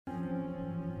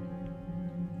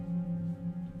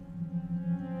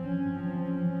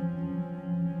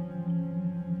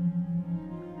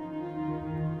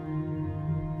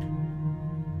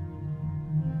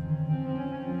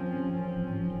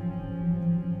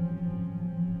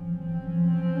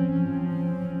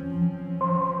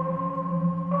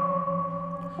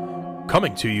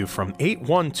Coming to you from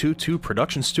 8122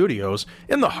 Production Studios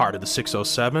in the heart of the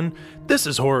 607, this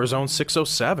is Horror Zone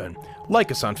 607.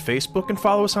 Like us on Facebook and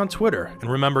follow us on Twitter.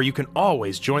 And remember, you can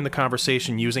always join the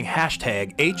conversation using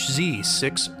hashtag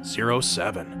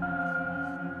HZ607.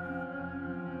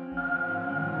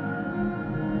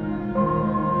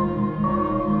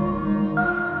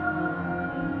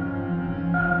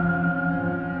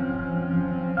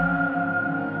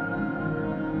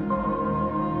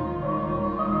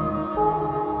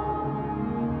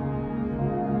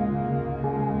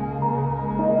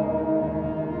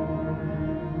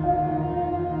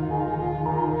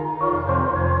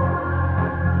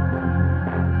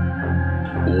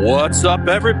 What's up,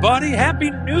 everybody? Happy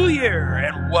New Year,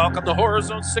 and welcome to Horror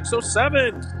Zone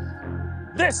 607.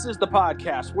 This is the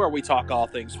podcast where we talk all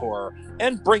things horror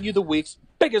and bring you the week's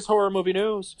biggest horror movie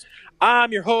news.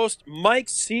 I'm your host, Mike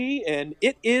C., and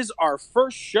it is our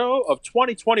first show of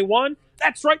 2021.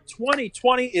 That's right,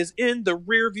 2020 is in the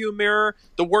rearview mirror.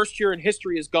 The worst year in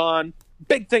history is gone.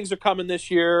 Big things are coming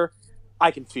this year. I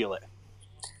can feel it.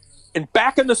 And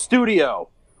back in the studio,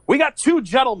 we got two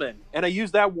gentlemen, and I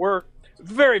use that word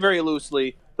very, very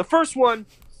loosely. The first one,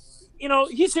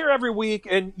 he's here every week,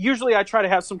 and usually I try to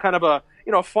have some kind of a,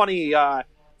 funny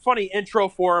intro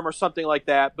for him or something like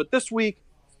that. But this week,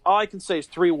 all I can say is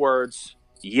three words.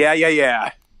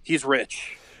 Yeah. He's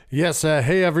rich. Yes.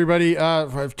 Hey, everybody. I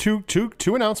have two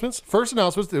announcements. First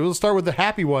announcement, we'll start with the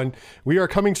happy one. We are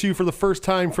coming to you for the first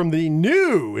time from the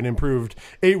new and improved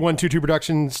 8122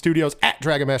 Production Studios at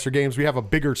Dragon Master Games. We have a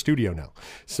bigger studio now.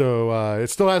 So it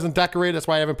still hasn't decorated. That's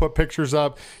why I haven't put pictures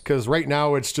up, because right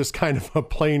now it's just kind of a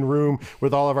plain room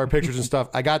with all of our pictures and stuff.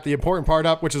 I got the important part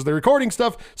up, which is the recording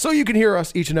stuff, so you can hear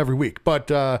us each and every week. But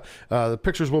the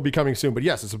pictures will be coming soon. But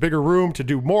yes, it's a bigger room to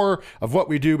do more of what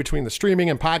we do between the streaming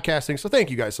and podcasting. So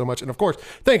thank you guys so much. And of course,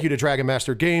 thank you to Dragon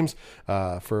Master Games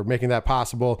for making that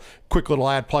possible. Quick little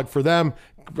ad plug for them.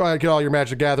 Get all your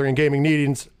Magic Gathering gaming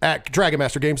needs at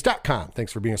DragonMasterGames.com.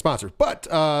 Thanks for being a sponsor. But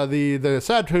the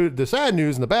sad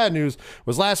news and the bad news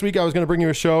was last week I was going to bring you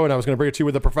a show, and I was going to bring it to you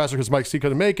with the professor because Mike C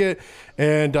couldn't make it.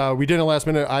 And we didn't last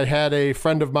minute. I had a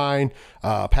friend of mine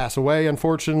pass away,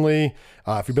 unfortunately.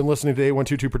 If you've been listening to the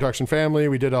 8122 Production family,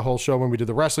 we did a whole show when we did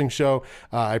the wrestling show.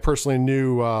 I personally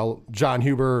knew John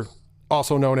Huber,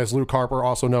 also known as Luke Harper,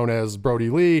 also known as Brody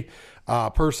Lee,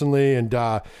 personally. And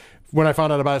when I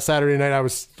found out about it Saturday night, I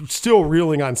was still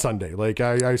reeling on Sunday. Like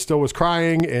I still was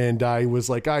crying, and I was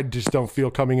like, I just don't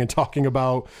feel coming and talking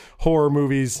about horror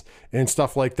movies and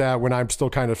stuff like that when I'm still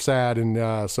kind of sad.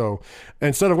 And so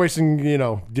instead of wasting,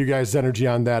 you guys' energy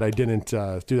on that, I didn't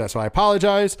do that. So I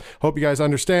apologize. Hope you guys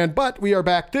understand. But we are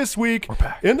back this week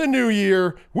in the new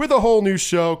year with a whole new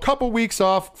show. Couple weeks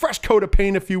off, fresh coat of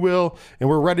paint, if you will, and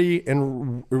we're ready,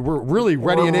 and we're really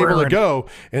ready and able to go.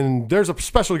 And there's a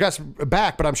special guest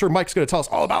back, but I'm sure Mike's going to tell us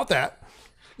all about that.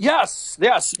 Yes.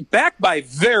 Back by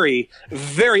very,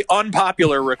 very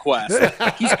unpopular request.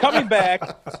 He's coming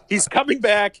back.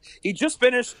 He just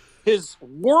finished his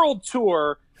world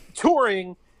tour,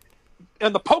 touring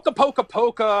in the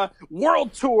Polka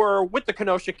World Tour with the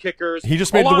Kenosha Kickers. He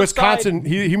just made the Wisconsin.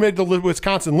 He made the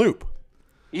Wisconsin loop.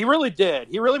 He really did.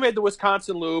 He really made the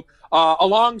Wisconsin loop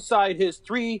alongside his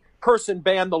three-person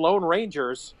band, the Lone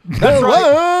Rangers. That's right.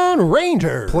 Lone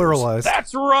Rangers. Pluralized.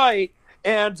 That's right.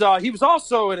 And he was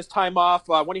also in his time off,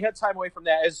 when he had time away from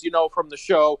that, as you know from the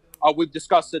show, we've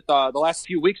discussed it the last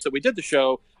few weeks that we did the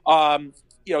show.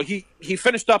 He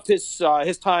finished up his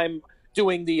time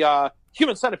doing the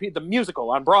Human Centipede, the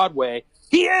musical on Broadway.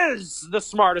 He is the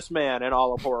smartest man in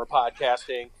all of horror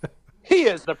podcasting. He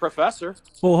is the professor.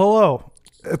 Well, hello.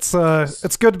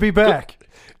 It's good to be back.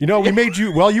 We made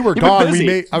you while you were gone.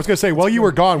 We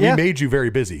made you very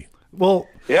busy. Well,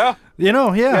 yeah.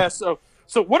 Yeah. So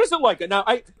what is it like now?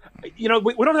 We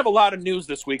don't have a lot of news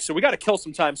this week, so we got to kill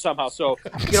some time somehow. So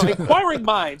inquiring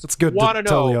minds want to know.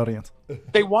 Tell the audience.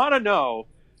 They want to know,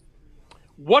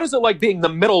 what is it like being the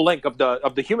middle link of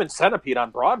the Human Centipede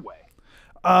on Broadway?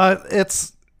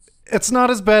 It's not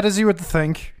as bad as you would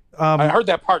think. I heard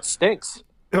that part stinks.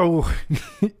 Oh,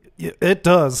 it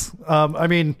does. I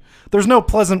mean, there's no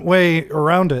pleasant way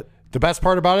around it. The best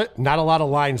part about it, not a lot of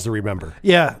lines to remember.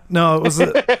 Yeah, no, it was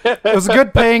a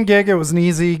good paying gig. It was an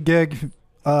easy gig,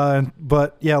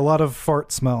 but yeah, a lot of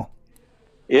fart smell.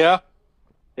 Yeah,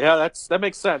 that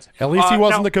makes sense. At least he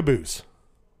wasn't the caboose.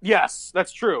 Yes,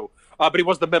 that's true. But he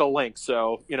was the middle link,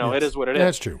 so yes. It is what it is.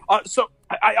 That's true. So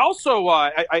I also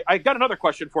I got another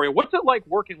question for you. What's it like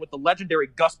working with the legendary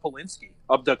Gus Polinski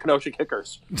of the Kenosha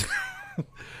Kickers?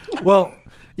 Well,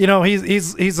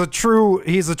 he's a true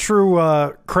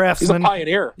craftsman. He's a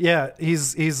pioneer. Yeah,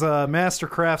 he's a master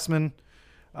craftsman.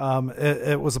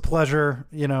 It was a pleasure,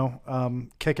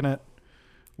 kicking it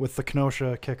with the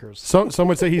Kenosha Kickers. Some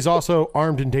would say he's also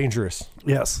armed and dangerous.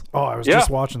 Yes. Oh, I was just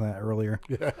watching that earlier.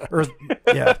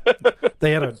 Yeah.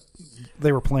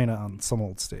 They were playing it on some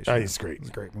old station. He's great. It's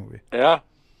a great movie. Yeah.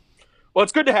 Well,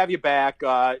 it's good to have you back.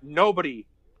 Nobody,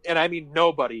 and I mean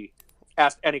nobody,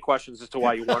 asked any questions as to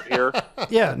why you weren't here.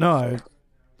 Yeah, no, I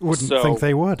wouldn't think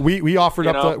they would. We offered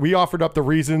up the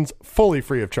reasons fully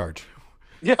free of charge.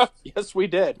 Yeah, yes, we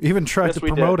did. Even tried to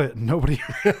promote it, and nobody.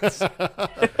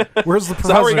 Where's the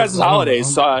So how were you guys'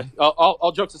 holidays?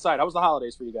 All jokes aside, how was the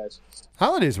holidays for you guys?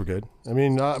 Holidays were good. I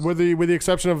mean, with the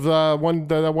exception of one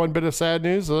bit of sad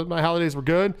news, my holidays were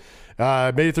good.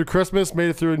 Made it through Christmas, made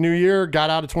it through a new year, got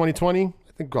out of 2020. I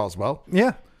think all's well.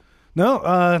 Yeah.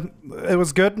 No, it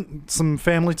was good. Some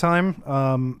family time,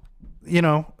 and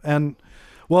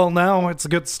now it's a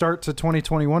good start to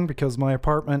 2021 because my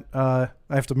apartment, I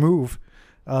have to move.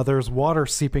 There's water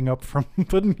seeping up from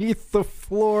beneath the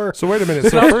floor. So wait a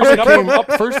minute. So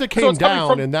first it came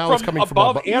down, and now it's coming from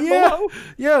above and below.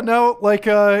 Yeah. No, like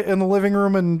in the living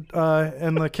room and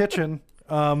in the kitchen.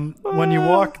 When you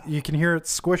walk, you can hear it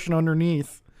squishing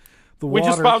underneath the water. We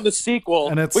just found the sequel.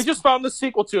 And we just found the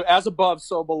sequel to As Above,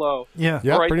 So Below. Yeah.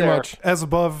 Yeah, right pretty there. much. As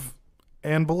above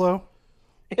and below.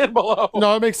 And below.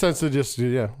 No, it makes sense to just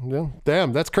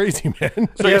Damn, that's crazy, man.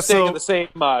 So you're staying in the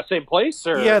same place,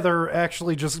 or yeah, they're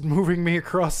actually just moving me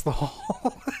across the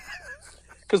hall.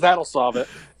 because that'll solve it.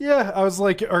 Yeah, I was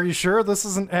like, "Are you sure this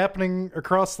isn't happening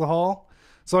across the hall?"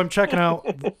 So I'm checking out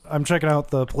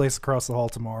the place across the hall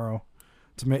tomorrow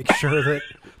to make sure that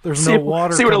there's no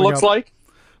water. See what it looks like.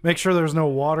 Make sure there's no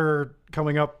water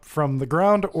coming up from the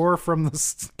ground or from the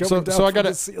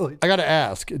ceiling. I gotta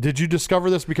ask: did you discover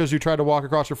this because you tried to walk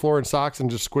across your floor in socks and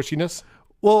just squishiness?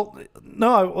 Well,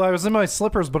 no, I was in my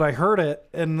slippers, but I heard it,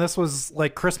 and this was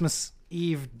like Christmas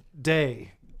Eve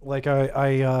day. Like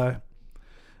I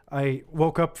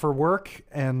woke up for work,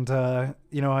 and I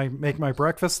make my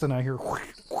breakfast, and I hear.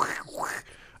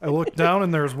 I look down,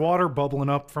 and there's water bubbling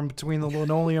up from between the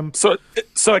linoleum. So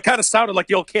it kind of sounded like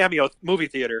the old Cameo movie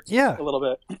theater. Yeah, a little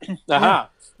bit. Uh-huh.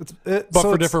 But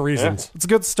for different reasons. Yeah. It's a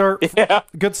good start. Yeah.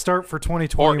 Good start for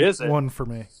 2021 for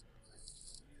me.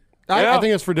 I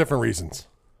think it's for different reasons.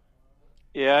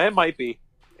 Yeah, it might be.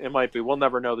 It might be. We'll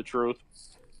never know the truth.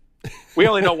 We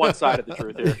only know one side of the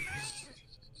truth here.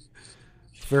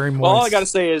 Very moist. Well, all I got to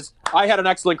say is I had an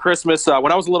excellent Christmas.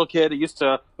 When I was a little kid, I used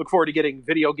to look forward to getting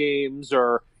video games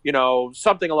or,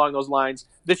 something along those lines.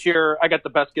 This year, I got the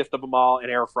best gift of them all, an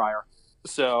air fryer.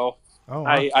 So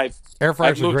I've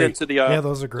moved into the,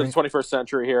 those are great. the 21st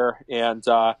century here, and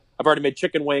I've already made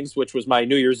chicken wings, which was my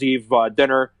New Year's Eve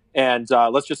dinner, and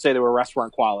let's just say they were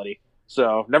restaurant quality.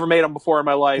 So never made them before in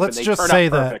my life, Let's and they just turned say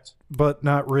out perfect. that, but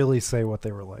not really say what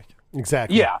they were like.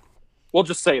 Exactly. Yeah, we'll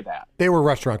just say that. They were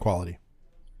restaurant quality.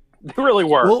 They really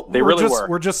were. Were.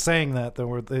 We're just saying that,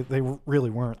 though. They really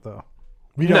weren't, though.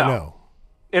 We don't know.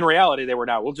 In reality, they were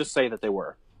not. We'll just say that they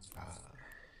were.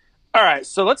 All right,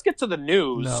 so let's get to the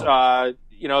news. No.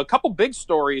 A couple big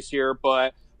stories here,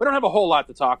 but we don't have a whole lot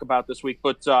to talk about this week.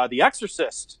 But The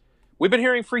Exorcist, we've been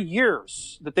hearing for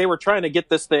years that they were trying to get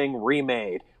this thing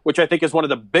remade, which I think is one of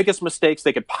the biggest mistakes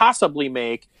they could possibly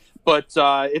make. But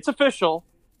it's official.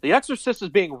 The Exorcist is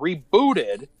being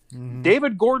rebooted. Mm-hmm.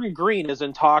 David Gordon Green is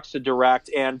in talks to direct,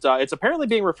 and it's apparently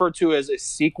being referred to as a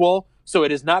sequel. So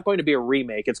it is not going to be a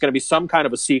remake. It's going to be some kind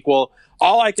of a sequel.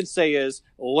 All I can say is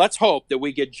let's hope that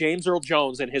we get James Earl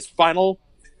Jones in his final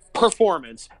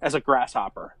performance as a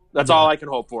grasshopper. That's all I can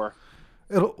hope for.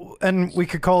 And we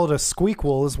could call it a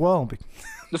squeakquel as well.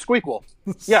 The squeakquel.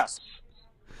 Yes.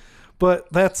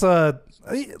 But that's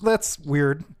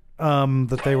weird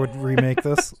that they would remake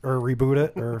this or reboot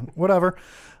it or whatever.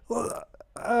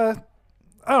 I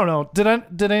don't know. Did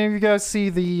any of you guys see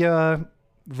the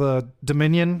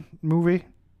Dominion movie?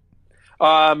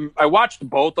 I watched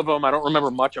both of them. I don't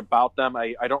remember much about them.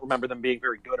 I don't remember them being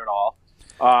very good at all.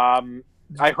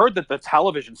 I heard that the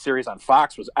television series on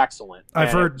Fox was excellent.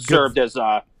 I've heard it served as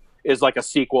like a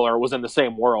sequel or was in the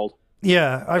same world.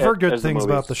 Yeah, I've heard good things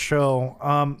about the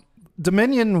show.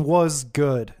 Dominion was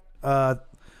good. The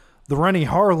Rennie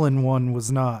Harlan one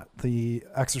was not. The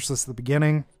Exorcist at the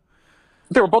beginning.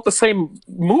 They were both the same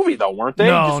movie, though, weren't they?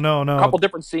 No. A couple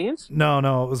different scenes? No,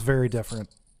 it was very different.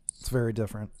 It's very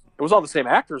different. It was all the same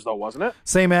actors, though, wasn't it?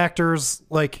 Same actors,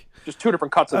 like... Just two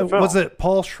different cuts of the film. Was it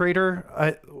Paul Schrader?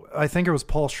 I think it was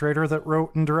Paul Schrader that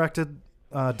wrote and directed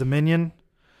Dominion.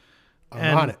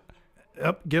 I'm on it.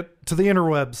 Yep, get to the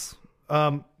interwebs.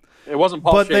 It wasn't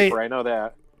Paul Schaefer, I know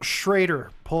that.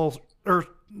 Schrader.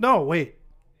 No, wait.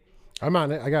 I'm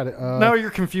on it. I got it. Now you're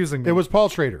confusing me. It was Paul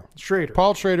Schrader. Schrader.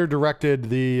 Paul Schrader directed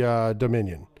the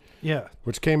Dominion, Yeah.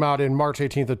 which came out in March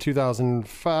 18th of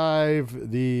 2005.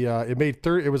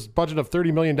 It was a budget of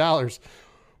 $30 million.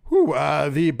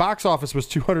 The box office was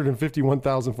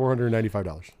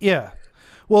 $251,495. Yeah.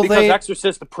 Well, Because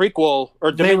Exorcist, the prequel,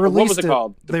 or they what was released it it-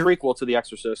 called? The they- prequel to The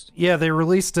Exorcist. Yeah, they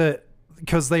released it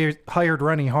because they hired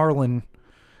Rennie Harlan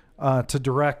to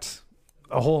direct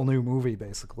a whole new movie,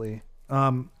 basically.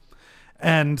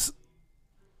 And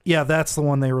yeah, that's the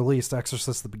one they released,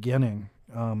 Exorcist: The Beginning.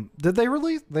 Did they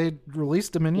release? They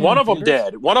released Dominion. One in of them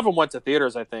theaters? did. One of them went to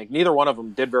theaters, I think. Neither one of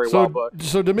them did very well, but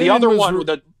So the Dominion other was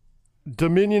one,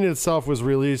 Dominion itself was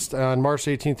released on March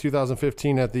 18th,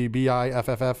 2015 at the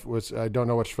BIFFF, which I don't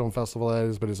know which film festival that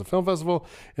is, but it's a film festival.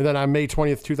 And then on May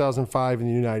 20th, 2005 in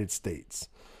the United States.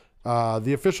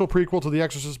 The official prequel to The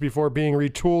Exorcist before being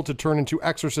retooled to turn into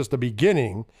Exorcist: The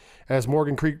Beginning, as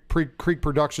Morgan Creek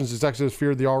Productions executives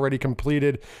feared the already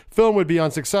completed film would be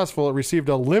unsuccessful. It received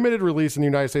a limited release in the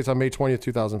United States on May 20th,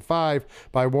 2005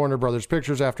 by Warner Brothers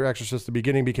Pictures after Exorcist: The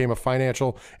Beginning became a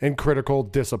financial and critical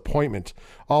disappointment.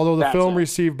 Although the film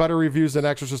received better reviews than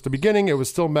Exorcist: The Beginning, it was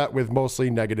still met with mostly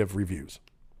negative reviews.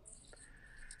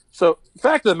 So,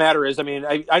 fact of the matter is, I mean,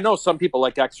 I know some people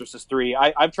like Exorcist 3.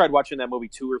 I've tried watching that movie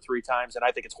 2 or 3 times, and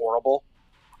I think it's horrible.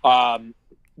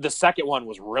 The second one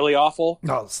was really awful.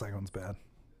 No, the second one's bad.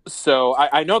 So,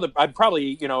 I know that I'm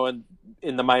probably,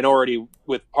 in the minority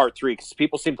with part 3, because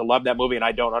people seem to love that movie, and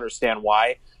I don't understand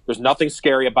why. There's nothing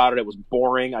scary about it. It was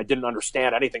boring. I didn't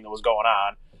understand anything that was going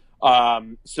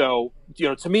on. So,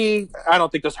 to me, I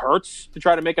don't think this hurts to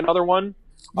try to make another one.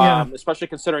 Yeah. Especially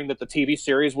considering that the TV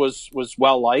series was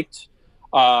well liked.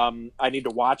 I need to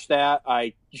watch that.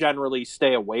 I generally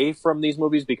stay away from these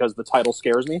movies because the title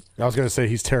scares me. I was going to say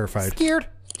he's terrified. Scared.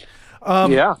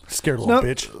 Yeah. Scared little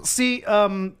bitch. See,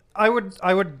 I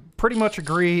would pretty much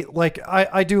agree. Like,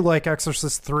 I do like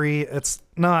Exorcist 3. It's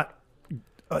not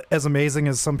as amazing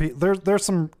as some people. There's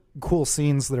some cool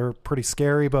scenes that are pretty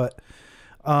scary, but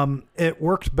it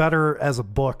worked better as a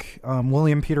book.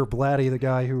 William Peter Blatty, the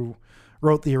guy who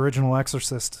wrote the original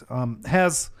Exorcist,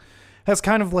 has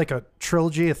kind of like a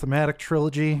trilogy, a thematic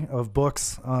trilogy of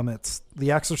books. It's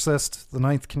The Exorcist, The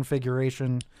Ninth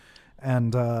Configuration,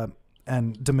 and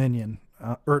Dominion,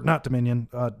 or not Dominion,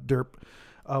 Derp.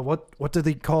 What did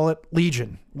they call it?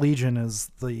 Legion. Legion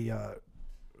is the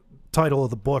title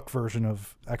of the book version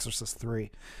of Exorcist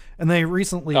 3, and they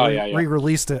recently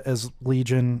re-released it as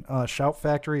Legion. Shout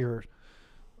Factory or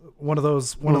one of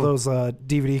those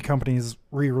DVD companies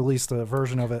re-released a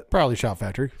version of it. Probably Shout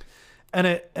Factory. And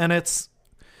it's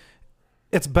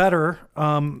better.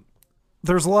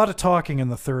 There's a lot of talking in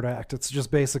the third act. It's just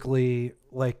basically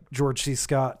like George C.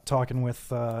 Scott talking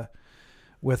with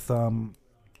what's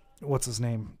his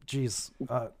name? Jeez.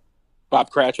 Bob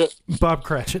Cratchit. Bob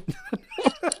Cratchit.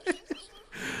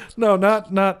 No,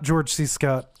 not George C.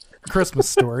 Scott. Christmas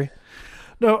Story.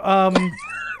 No,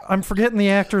 I'm forgetting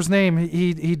the actor's name.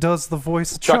 He does the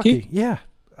voice of Chucky. Yeah.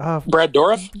 Brad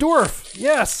Dourif? Dourif.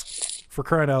 Yes. For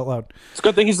crying out loud. It's a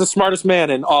good thing he's the smartest man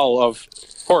in all of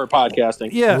horror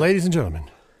podcasting. Yeah. Ladies and gentlemen.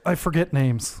 I forget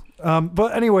names.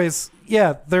 But anyways,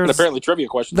 yeah, there's And apparently trivia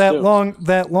questions that too.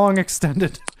 long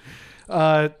extended.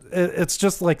 It's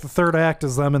just like the third act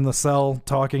is them in the cell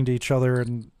talking to each other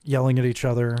and yelling at each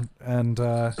other, and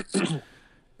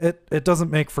it doesn't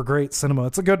make for great cinema.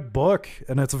 It's a good book,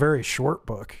 and it's a very short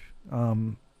book.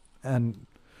 And I don't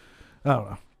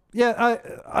know. Yeah,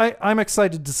 I'm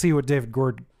excited to see what David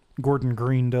Gordon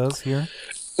Green does here.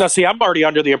 Now, see, I'm already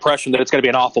under the impression that it's going to be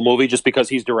an awful movie just because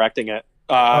he's directing it.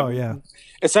 Oh yeah.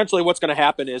 Essentially, what's going to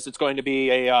happen is it's going to be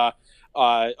a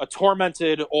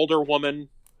tormented older woman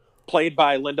played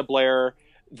by Linda Blair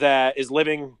that is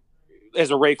living as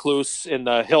a recluse in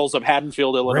the hills of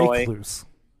Haddonfield, Illinois. Recluse.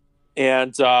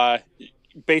 And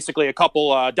basically a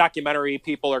couple documentary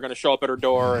people are going to show up at her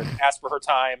door and ask for her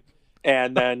time.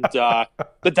 And then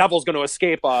the devil's going to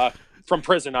escape from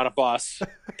prison on a bus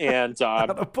and On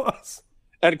a bus.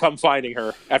 and come finding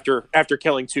her after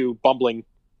killing 2 bumbling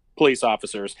police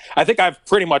officers. I think I've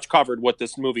pretty much covered what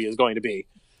this movie is going to be.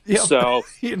 Yep. So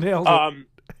You nailed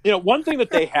it. one thing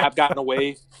that they have gotten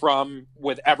away from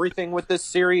with everything with this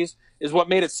series is what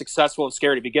made it successful and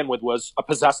scary to begin with was a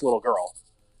possessed little girl.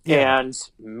 Yeah. And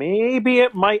maybe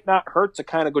it might not hurt to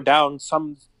kind of go down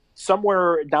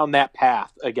somewhere down that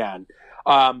path again.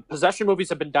 Possession movies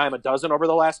have been dime a dozen over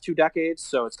the last 2 decades,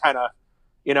 so it's kind of,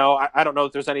 I don't know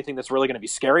if there's anything that's really going to be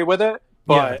scary with it,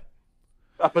 but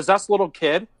a possessed little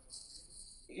kid,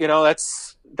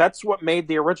 that's what made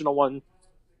the original one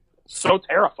so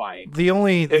terrifying. The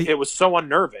only It was so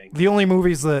unnerving. the only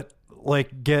movies that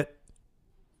like get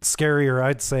scarier,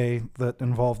 I'd say, that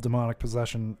involved demonic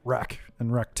possession, Wreck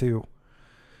and Wreck 2.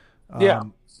 Yeah.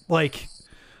 Like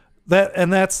that,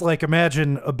 and that's like,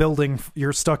 imagine a building,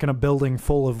 you're stuck in a building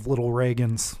full of little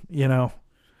Reagans, you know?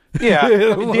 Yeah.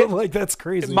 I mean, like, that's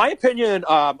crazy. in my opinion,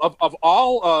 of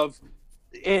all of,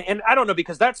 and I don't know,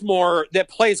 because that's more, that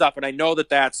plays up, and I know that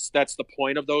that's the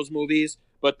point of those movies,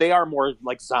 but they are more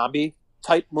like zombie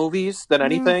type movies than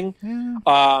anything.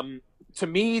 Yeah. To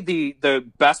me, the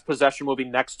best possession movie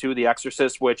next to The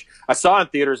Exorcist, which I saw in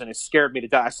theaters and it scared me to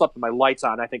death. I slept with my lights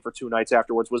on, I think, for 2 nights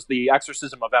afterwards, was The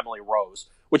Exorcism of Emily Rose,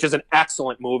 which is an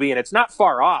excellent movie, and it's not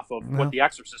far off of what The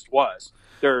Exorcist was.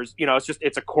 There's,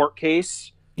 it's a court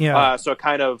case. Yeah. So it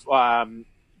kind of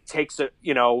takes it,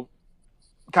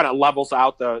 kind of levels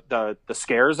out the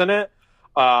scares in it.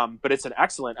 But it's an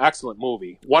excellent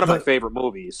movie. One of my favorite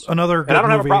movies. Another good and I don't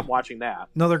movie, have a problem watching that.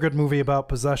 Another good movie about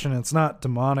possession. It's not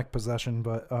demonic possession,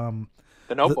 but The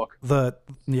Notebook. The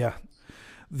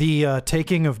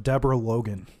Taking of Deborah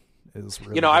Logan is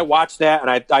really I watched that, and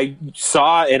I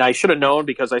saw, and I should have known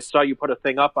because I saw you put a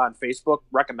thing up on Facebook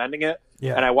recommending it.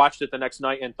 Yeah. And I watched it the next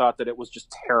night and thought that it was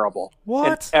just terrible.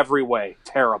 What? In every way,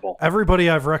 terrible. Everybody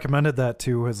I've recommended that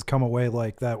to has come away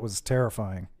like that was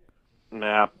terrifying.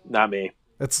 Nah, not me.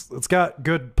 It's got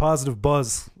good positive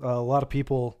buzz. A lot of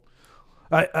people.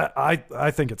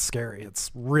 I think it's scary.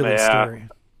 It's really scary.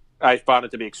 I found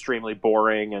it to be extremely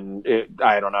boring, and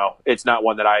I don't know. It's not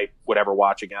one that I would ever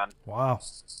watch again. Wow.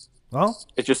 Well,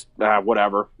 it's just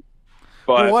whatever.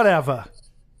 But whatever.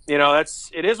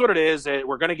 It is what it is.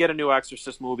 We're going to get a new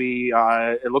Exorcist movie.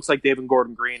 It looks like David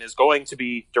Gordon Green is going to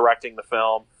be directing the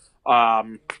film.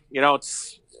 I'm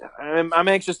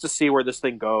anxious to see where this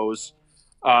thing goes.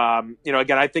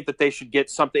 Again, I think that they should get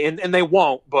something, and they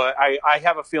won't, but I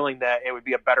have a feeling that it would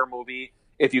be a better movie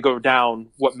if you go down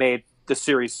what made the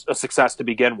series a success to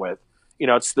begin with.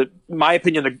 It's my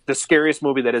opinion, the scariest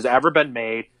movie that has ever been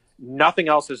made. Nothing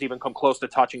else has even come close to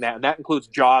touching that, and that includes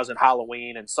Jaws and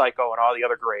Halloween and Psycho and all the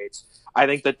other greats. I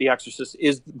think that The Exorcist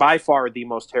is by far the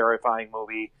most terrifying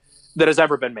movie that has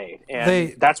ever been made,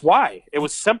 and that's why. It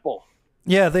was simple.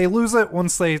 Yeah, they lose it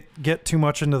once they get too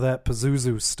much into that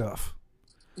Pazuzu stuff.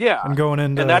 Yeah, and going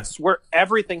into, and that's where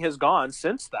everything has gone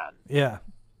since then. Yeah.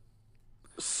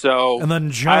 So, and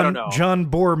then I don't know. John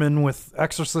Boorman with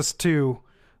Exorcist 2,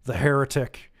 The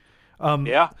Heretic.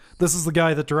 This is the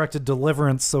guy that directed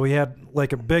Deliverance, so he had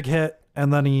like a big hit,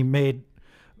 and then he biffed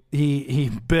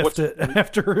it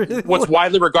after. What's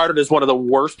widely regarded as one of the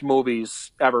worst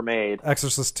movies ever made.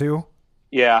 Exorcist 2?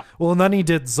 Yeah. Well, and then he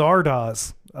did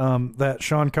Zardoz, that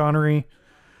Sean Connery.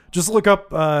 Just look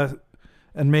up,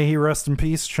 and may he rest in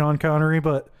peace, Sean Connery,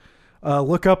 but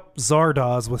look up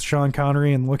Zardoz with Sean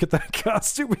Connery and look at that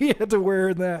costume he had to wear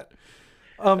in that.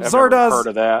 I've Zardoz. Never heard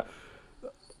of that.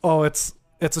 Oh, it's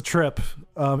a trip.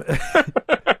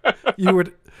 You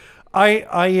would,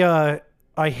 I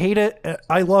hate it.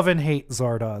 I love and hate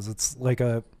Zardoz.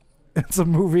 It's a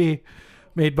movie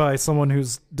made by someone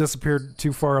who's disappeared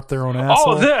too far up their own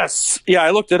asshole. Oh, this. Yeah,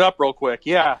 I looked it up real quick.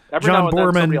 Yeah. John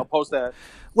Boorman. Somebody will post that.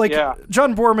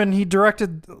 John Boorman, he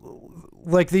directed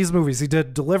these movies. He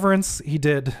did Deliverance. He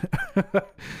did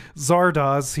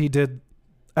Zardoz. He did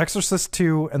Exorcist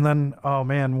 2. And then, oh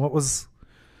my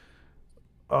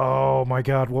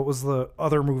God, what was the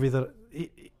other movie that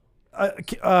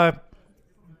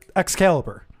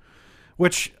Excalibur,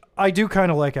 which I do kind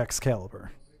of like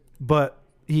Excalibur, but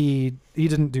he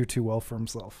didn't do too well for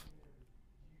himself.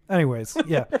 Anyways,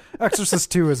 yeah,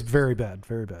 Exorcist 2 is very bad,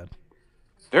 very bad.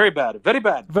 Very bad, very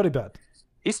bad. Very bad.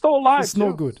 He's still alive. It's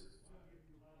no good.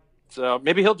 So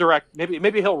maybe he'll direct.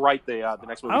 Maybe he'll write the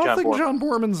next movie. I don't think John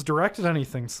Boorman's directed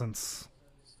anything since.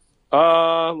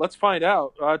 Let's find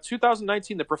out.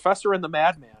 2019, The Professor and the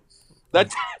Madman.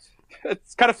 That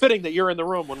it's kind of fitting that you're in the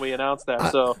room when we announced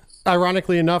that. So,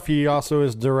 ironically enough, he also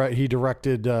is he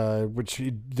directed, which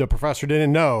the professor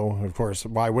didn't know. Of course,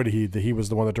 why would he? He was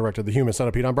the one that directed The Human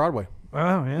Centipede on Broadway.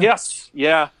 Oh yeah. Yes.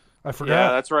 Yeah. I forgot.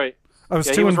 Yeah, that's right. I was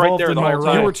too involved in my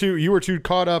role. You were too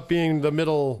caught up being the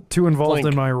middle. Too involved link.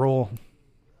 in my role.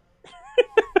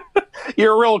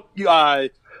 You're a real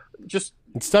just.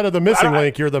 Instead of the missing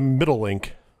link, you're the middle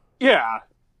link. Yeah.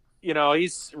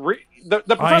 He's the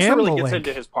professor really gets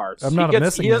into his parts. I'm not a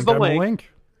missing link. I'm a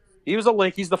link. He was a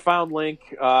link. He's the found link.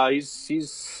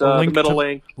 He's the middle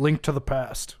link. Link to the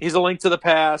past. He's a link to the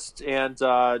past, and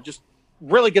just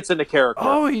really gets into character.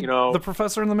 Oh, the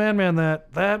Professor and the Madman.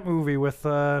 That movie with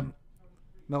Mel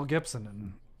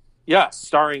Gibson and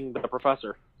starring the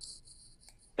Professor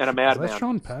and a madman. Is that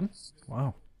Sean Penn?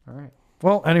 Wow. All right.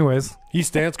 Well, anyways, He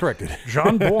stands corrected.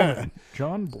 John Boorman.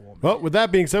 John Boorman. Well, with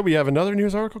that being said, we have another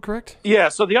news article, correct? Yeah,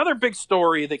 so the other big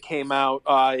story that came out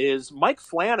is Mike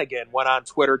Flanagan went on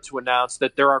Twitter to announce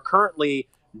that there are currently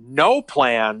no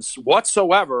plans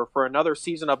whatsoever for another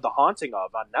season of The Haunting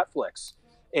of on Netflix.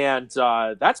 And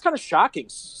that's kind of shocking,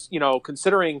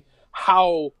 considering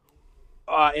how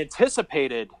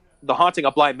anticipated The Haunting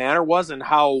of Bly Manor was and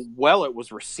how well it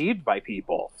was received by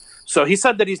people. So he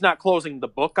said that he's not closing the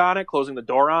book on it, closing the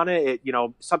door on it.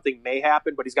 Something may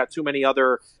happen, but he's got too many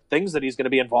other things that he's going to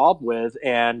be involved with,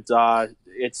 and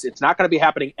it's not going to be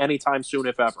happening anytime soon,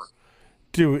 if ever.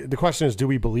 The question is, do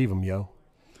we believe him, yo?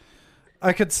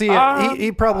 I could see it.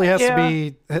 He probably has to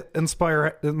be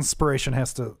inspiration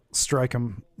has to strike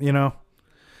him.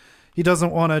 He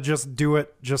doesn't want to just do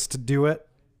it just to do it.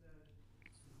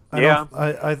 I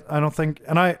don't think,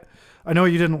 and I know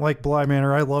you didn't like Bly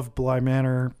Manor. I loved Bly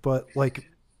Manor, but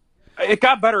it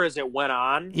got better as it went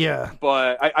on. Yeah,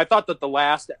 but I thought that the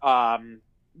last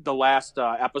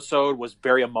episode was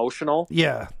very emotional.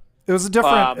 Yeah, it was a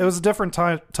different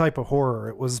type of horror.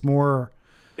 It was more.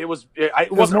 It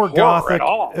wasn't more gothic at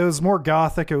all. It was more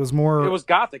gothic. It was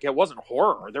gothic. It wasn't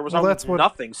horror. There was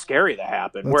nothing scary that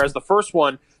happened. Whereas the first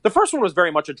one was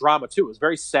very much a drama too. It was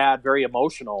very sad, very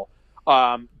emotional.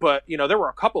 But there were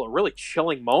a couple of really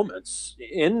chilling moments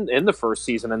in the first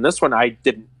season, and this one I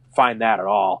didn't find that at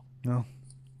all. No.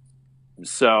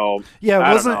 So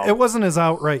yeah, it wasn't as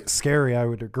outright scary. I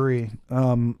would agree.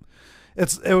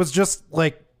 It was just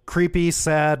like creepy,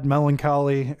 sad,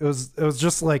 melancholy. It was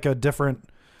just like a different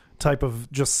type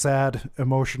of just sad,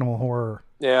 emotional horror.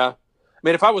 Yeah, I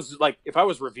mean, if I was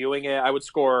reviewing it, I would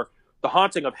score The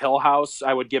Haunting of Hill House.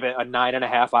 I would give it a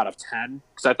 9.5 out of 10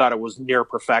 because I thought it was near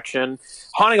perfection.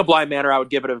 Haunting of Bly Manor, I would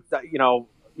give it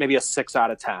maybe a 6 out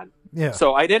of 10. Yeah.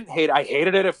 So I didn't hate. I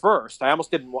hated it at first. I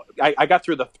almost didn't. I got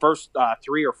through the first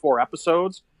 3 or 4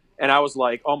 episodes, and I was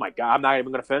like, "Oh my god, I'm not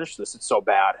even going to finish this. It's so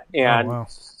bad." And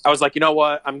I was like, "You know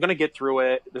what? I'm going to get through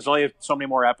it. There's only so many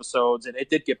more episodes," and it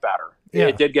did get better. Yeah.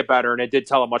 It did get better, and it did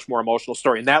tell a much more emotional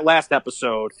story. And that last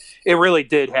episode, it really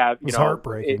did have. It was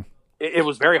heartbreaking. It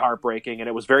was very heartbreaking, and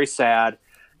it was very sad.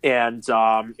 And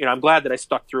I'm glad that I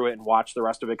stuck through it and watched the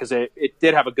rest of it because it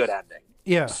did have a good ending.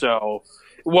 Yeah. So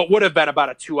what would have been about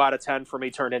a 2 out of 10 for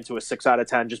me turned into a 6 out of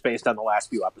 10 just based on the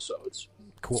last few episodes.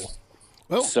 Cool.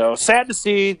 Well, so sad to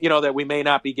see, that we may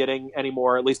not be getting any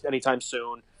more, at least anytime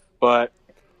soon. But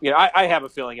I have a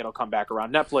feeling it'll come back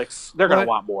around. Netflix, they're going to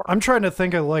want more. I'm trying to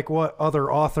think of what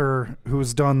other author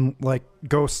who's done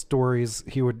ghost stories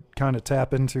he would kind of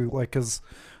tap into, because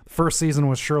the first season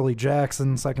was Shirley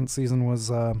Jackson, second season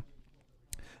was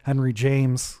Henry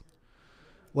James.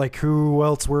 Who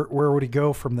else? Where would he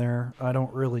go from there? I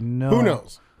don't really know. Who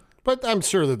knows? But I'm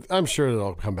sure that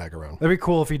it'll come back around. That'd be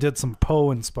cool if he did some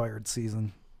Poe-inspired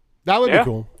season. That would be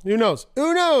cool. Who knows?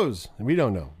 Who knows? We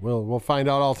don't know. We'll find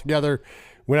out all together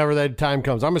whenever that time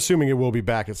comes. I'm assuming it will be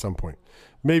back at some point.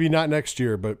 Maybe not next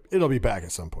year, but it'll be back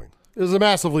at some point. It was a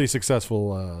massively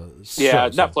successful show.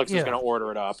 Netflix is going to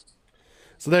order it up.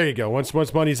 So there you go. Once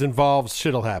money's involved,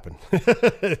 shit'll happen.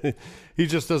 He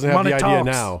just doesn't have Money the talks.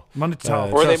 idea now. Money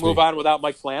talks. Or they move on without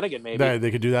Mike Flanagan, maybe.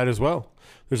 They could do that as well.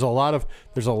 There's a lot of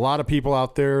people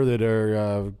out there that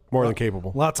are more than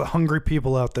capable. Lots of hungry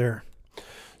people out there.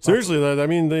 Seriously, I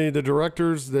mean the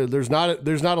directors. There's not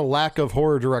a lack of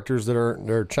horror directors that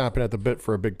are chomping at the bit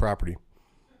for a big property.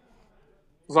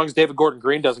 As long as David Gordon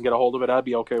Green doesn't get a hold of it, I'd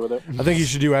be okay with it. I think he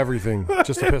should do everything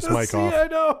just to piss Mike off. I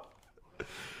know.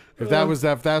 If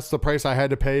that's the price I had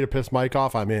to pay to piss Mike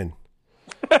off, I'm in.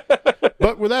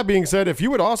 But with that being said, if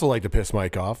you would also like to piss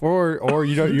Mike off, or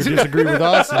you disagree with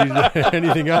us and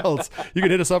anything else, you can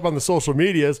hit us up on the social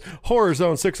medias. Horror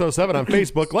Zone 607 on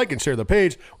Facebook. Like and share the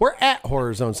page. We're at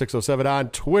Horror Zone 607 on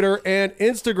Twitter and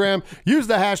Instagram. Use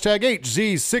the hashtag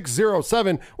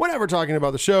HZ607 whenever talking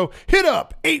about the show. Hit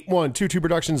up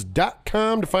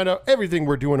 8122productions.com to find out everything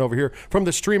we're doing over here, from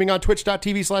the streaming on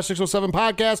twitch.tv/607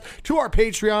 podcast to our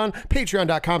Patreon,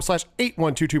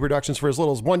 patreon.com/8122productions. For as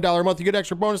little as $1 a month, you get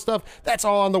extra bonus stuff. That's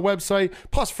all on the website,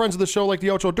 plus friends of the show like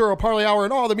the Ocho Duro Parlay Hour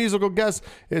and all the musical guests.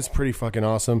 It's pretty fucking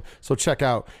awesome. So check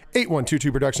out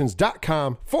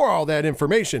 8122productions.com for all that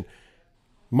information.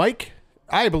 Mike,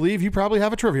 I believe you probably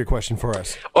have a trivia question for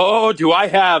us. Oh, do I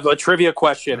have a trivia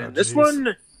question? And this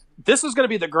one, this is going to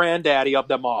be the granddaddy of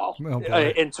them all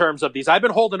in terms of these. I've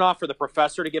been holding off for the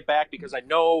professor to get back because I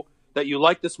know that you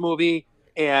like this movie,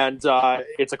 and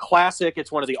it's a classic.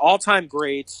 It's one of the all-time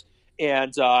greats,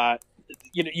 and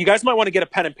you guys might want to get a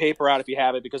pen and paper out if you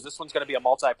have it, because this one's going to be a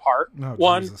multi-part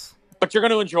one, Jesus. but you're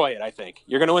going to enjoy it, I think.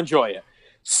 You're going to enjoy it.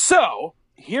 So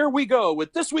here we go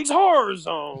with this week's Horror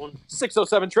Zone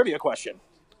 607 trivia question.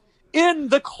 In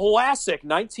the classic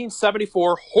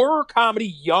 1974 horror comedy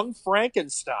Young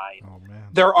Frankenstein,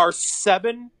 there are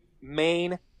 7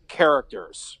 main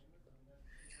characters.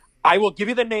 I will give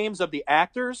you the names of the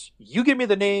actors. You give me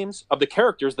the names of the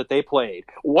characters that they played.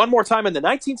 One more time, in the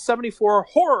 1974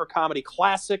 horror comedy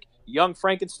classic Young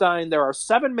Frankenstein, there are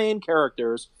 7 main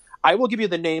characters. I will give you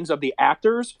the names of the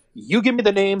actors. You give me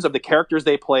the names of the characters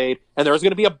they played. And there's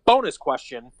going to be a bonus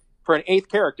question for an 8th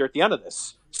character at the end of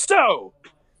this. So,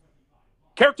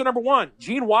 character number 1,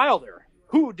 Gene Wilder.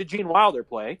 Who did Gene Wilder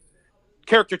play?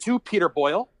 Character 2, Peter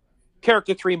Boyle.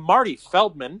 Character 3, Marty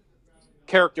Feldman.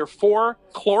 Character 4,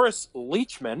 Cloris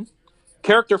Leachman.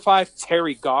 Character 5,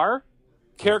 Terry Garr.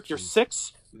 Character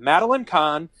 6, Madeline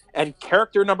Kahn. And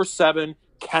character number 7,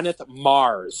 Kenneth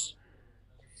Mars.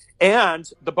 And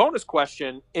the bonus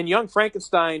question, in Young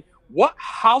Frankenstein, what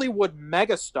Hollywood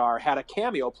megastar had a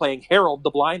cameo playing Harold the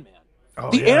Blind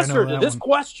Man? The answer to this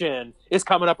question is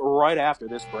coming up right after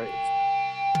this break.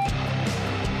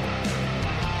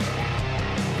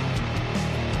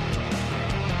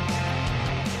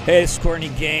 Hey, it's Courtney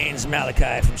Gaines,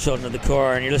 Malachi from Children of the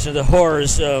Corn, and you're listening to Horror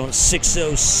Zone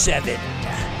 607.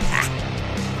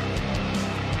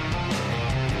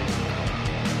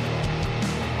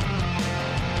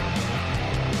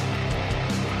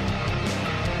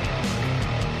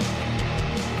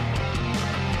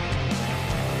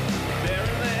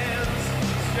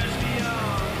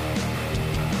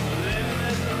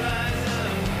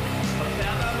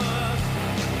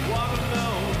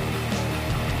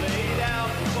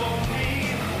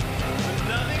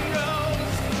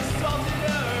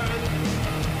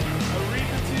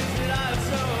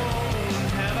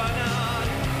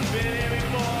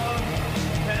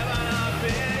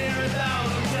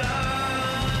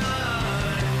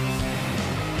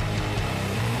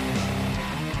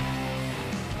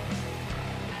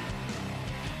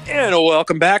 And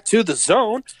welcome back to The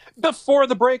Zone. Before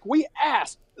the break, we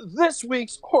asked this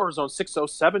week's Horror Zone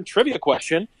 607 trivia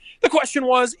question. The question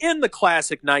was, in the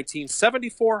classic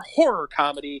 1974 horror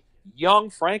comedy Young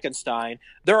Frankenstein,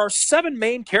 there are 7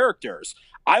 main characters.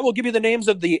 I will give you the names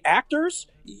of the actors.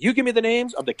 You give me the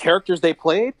names of the characters they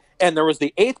played. And there was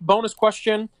the 8th bonus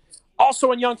question.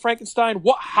 Also in Young Frankenstein,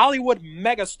 what Hollywood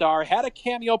megastar had a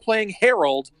cameo playing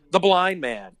Harold the Blind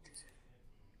Man?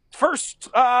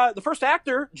 The first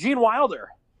actor, Gene Wilder.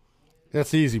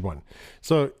 That's the easy one.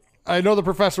 So I know the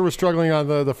professor was struggling on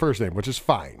the first name, which is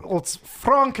fine. Well, it's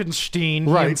Frankenstein.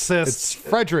 He Right. insists. It's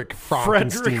Frederick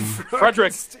Frankenstein.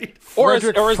 Frederick. Or as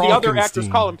the other actors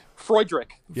call him, Freudrich.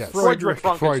 Yes. Frederick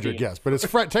Frankenstein. Friedrich, yes. But it's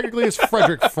technically it's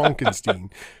Frederick Frankenstein.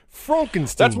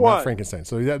 Frankenstein, That's one. not Frankenstein.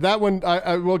 So that one,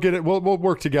 I will get it. We'll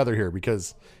work together here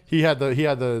because he had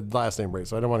the last name right,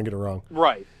 so I don't want to get it wrong.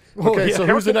 Right. Okay, so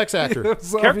who's the next actor?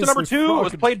 Character number 2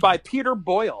 was played by Peter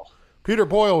Boyle. Peter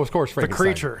Boyle was, of course, The Frankenstein.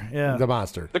 creature. Yeah. The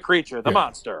monster. The creature, the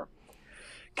monster.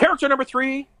 Character number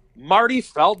 3, Marty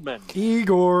Feldman.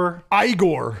 Igor.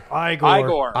 Igor.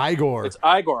 It's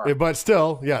Igor. But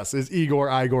still, yes, it's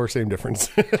Igor, same difference.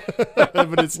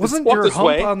 But it's Wasn't walk your this hump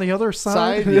way. on the other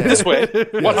side? Yeah. This way.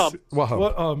 What hump?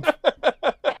 What hump?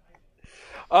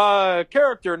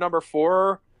 Character number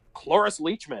 4, Cloris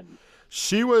Leachman.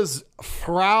 She was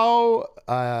Frau.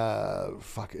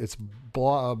 It's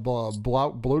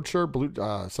Blucher.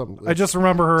 Something. I just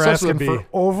remember her Starts with asking a for B.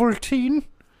 Ovaltine.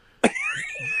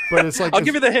 But it's like I'll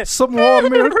give you the hint. Some raw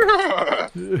milk.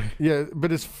 Yeah,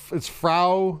 but it's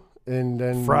Frau. And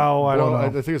then Frau, I don't know. I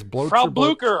think it's Blocher. Frau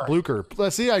Blucher. Blucher.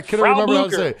 Let's see, I couldn't Frau remember how to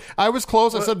Blucher. say it. I was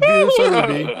close. I said B.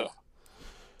 Started with B.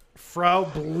 Frau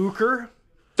Blucher.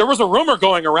 There was a rumor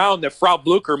going around that Frau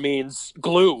Blucher means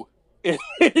glue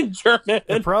in German.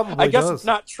 It probably I guess does. it's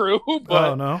not true, but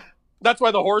Oh no! that's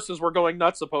why the horses were going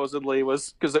nuts. Supposedly,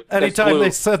 was because Anytime they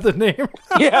said the name,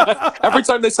 yeah, every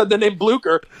time they said the name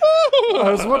Blucher, I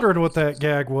was wondering what that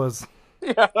gag was.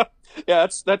 yeah,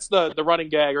 that's the running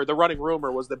gag or the running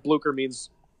rumor was that Blucher means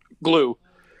glue.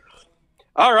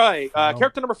 All right,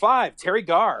 character number 5, Terry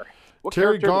Garr. What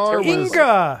Terry character did Garr Terry was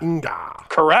Garr play? Inga.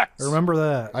 Correct. I remember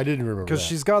that I didn't remember because that.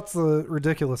 she's got the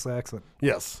ridiculous accent.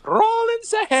 Yes.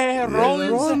 Rollins hey,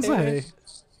 Rollins Hey.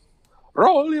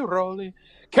 Rolly.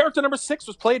 Character number 6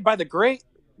 was played by the great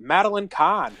Madeline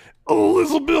Kahn.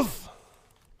 Elizabeth.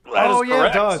 That is Oh yeah,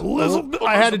 correct. it does. Elizabeth.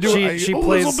 I had to do it. She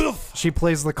Elizabeth.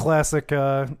 plays the classic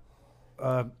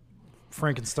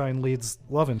Frankenstein leads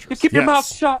love You interest. keep your Yes. mouth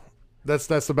shut. That's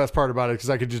the best part about it because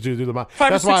I could just do the. 5 or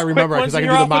That's why 6 I remember quick because I ones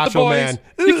can and do the you're off with Macho boys.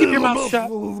 Man. You keep your mouth shut.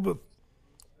 Elizabeth.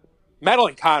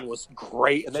 Madeline Kahn was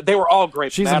great, and they were all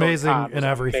great. She's Madeline amazing Kahn was in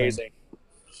everything. Amazing.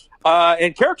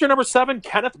 And character number 7,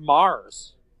 Kenneth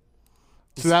Mars.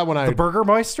 So that one The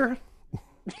Burgermeister?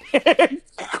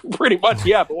 Pretty much,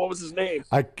 yeah. But what was his name?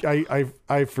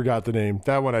 I forgot the name.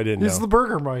 That one I didn't He's know. the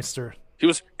Burgermeister. He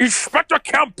was Inspector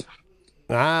Kemp.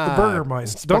 The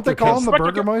Burgermeister. Don't they call him the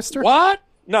Burgermeister? What?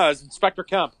 No, it's Inspector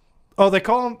Kemp. Oh, they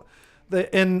call him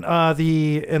in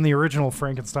the original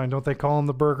Frankenstein. Don't they call him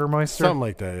the Burgermeister? Something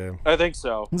like that. Yeah. I think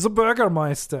so. He's a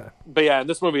Burgermeister. But yeah, in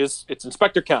this movie, it's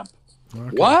Inspector Kemp.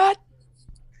 Okay. What?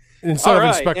 Instead of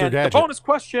Inspector and Gadget. The bonus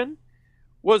question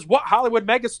was, what Hollywood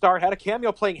megastar had a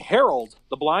cameo playing Harold,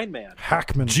 the blind man?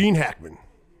 Hackman. Gene Hackman.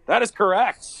 That is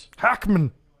correct.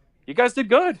 Hackman. You guys did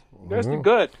good. You guys did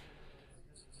good.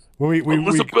 When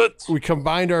Elizabeth. we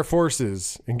combined our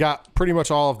forces and got pretty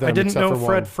much all of them. I didn't except know for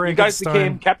Fred one. Frankenstein. You guys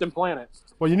became Captain Planet.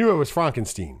 Well, you knew it was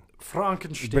Frankenstein,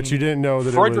 Frankenstein. but you didn't know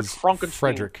that Frederick it was Frankenstein.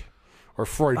 Frederick or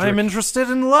Freudrick. I'm interested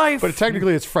in life. But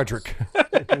technically, it's Frederick.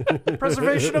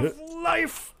 Preservation of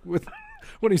life.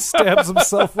 When he stabs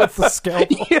himself with the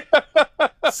scalpel.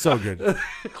 So good.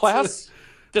 Class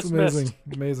dismissed.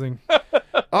 Amazing.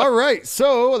 All right,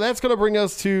 so that's going to bring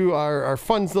us to our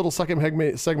fun little second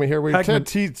segment here.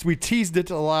 We teased it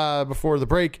a lot before the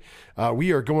break.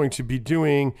 We are going to be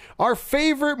doing our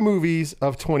favorite movies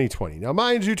of 2020. Now,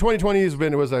 mind you, 2020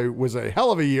 was a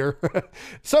hell of a year.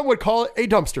 Some would call it a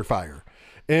dumpster fire.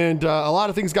 And a lot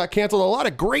of things got canceled. A lot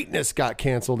of greatness got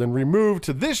canceled and removed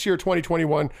to this year,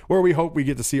 2021, where we hope we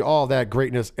get to see all that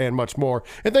greatness and much more.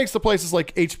 And thanks to places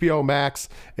like HBO Max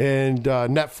and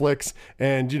Netflix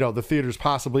and, the theaters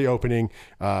possibly opening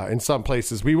in some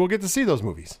places, we will get to see those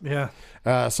movies. Yeah.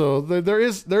 So there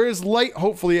is light,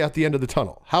 hopefully, at the end of the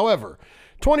tunnel. However,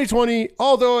 2020,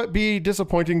 although it be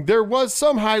disappointing, there was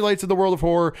some highlights in the world of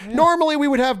horror. Yeah. Normally, we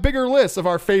would have bigger lists of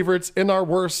our favorites and our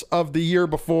worst of the year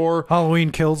before. Halloween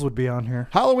Kills would be on here.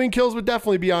 Halloween Kills would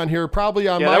definitely be on here. Probably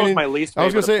on mine. That was my least favorite. I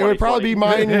was going to say, it would probably be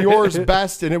mine and yours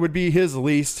best, and it would be his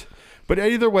least. But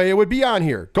either way, it would be on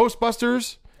here.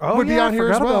 Ghostbusters would be on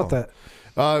here as well. About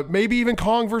that. Maybe even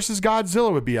Kong versus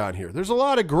Godzilla would be on here. There's a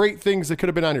lot of great things that could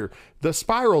have been on here. The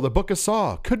Spiral, the Book of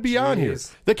Saw could be on here.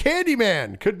 The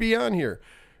Candyman could be on here.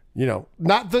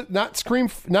 Not Scream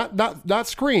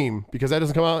because that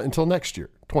doesn't come out until next year,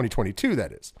 2022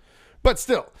 that is. But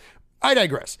still, I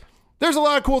digress. There's a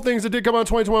lot of cool things that did come out in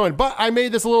 2021, but I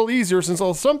made this a little easier since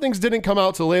some things didn't come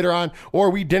out till later on or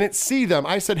we didn't see them.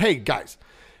 I said, hey guys,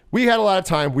 we had a lot of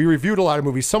time. We reviewed a lot of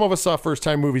movies. Some of us saw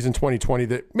first-time movies in 2020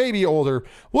 that may be older.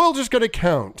 We're just going to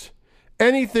count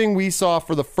anything we saw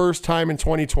for the first time in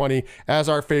 2020 as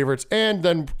our favorites and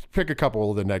then pick a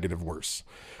couple of the negative worst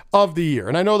of the year.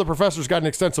 And I know the professor's got an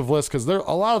extensive list because there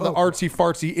a lot of the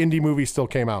artsy-fartsy indie movies still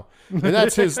came out. And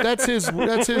that's his thing.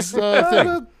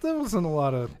 That wasn't a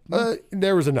lot of...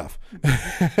 there was enough.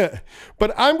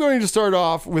 But I'm going to start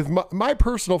off with my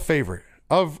personal favorite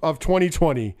of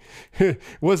 2020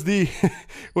 was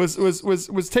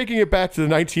taking it back to the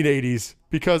 1980s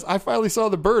because I finally saw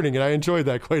The Burning and I enjoyed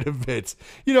that quite a bit.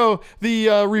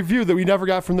 The review that we never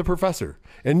got from the professor.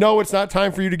 And no, it's not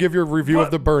time for you to give your review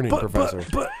of The Burning, Professor.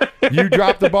 You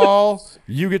dropped the ball.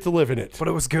 You get to live in it. But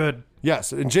it was good.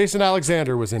 Yes, and Jason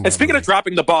Alexander was in it. And speaking of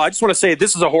dropping the ball, I just want to say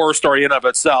this is a horror story in and of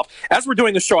itself. As we're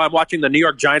doing the show, I'm watching the New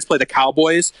York Giants play the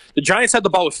Cowboys. The Giants had the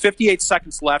ball with 58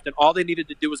 seconds left, and all they needed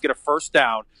to do was get a first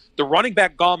down. The running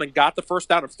back Gallman got the first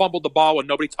down and fumbled the ball when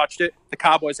nobody touched it. The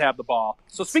Cowboys have the ball.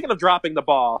 So speaking of dropping the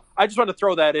ball, I just want to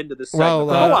throw that into this segment.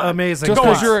 Amazing.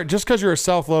 Just because you're a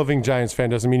self-loathing Giants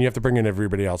fan doesn't mean you have to bring in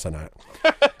everybody else on that.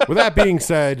 With that being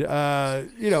said,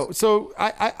 so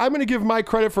I'm going to give my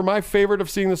credit for my favorite of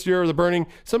seeing this year, The Burning.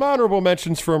 Some honorable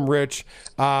mentions from Rich.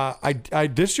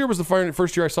 This year was the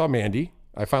first year I saw Mandy.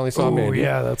 I finally saw Mandy.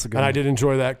 Yeah, that's a good one. And one. I did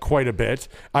enjoy that quite a bit.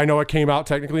 I know it came out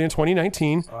technically in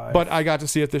 2019, but I got to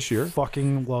see it this year.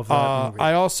 Fucking love that movie.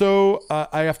 I also,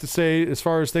 I have to say, as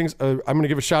far as things, I'm going to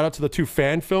give a shout out to the 2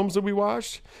 fan films that we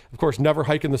watched. Of course, Never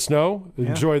Hike in the Snow.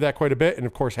 Enjoyed that quite a bit. And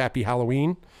of course, Happy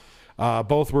Halloween.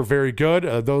 Both were very good.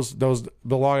 Those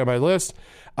belong on my list.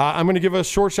 I'm going to give a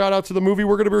short shout out to the movie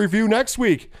we're going to review next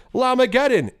week,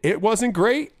 Llamageddon. It wasn't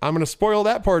great. I'm going to spoil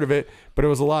that part of it, but it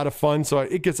was a lot of fun, so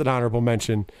it gets an honorable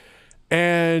mention.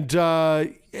 And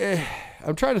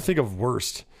I'm trying to think of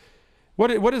worst.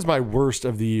 What is my worst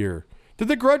of the year? Did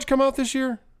The Grudge come out this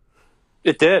year?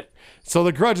 It did. So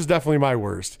The Grudge is definitely my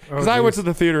worst. Because I went to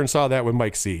the theater and saw that with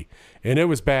Mike C. And it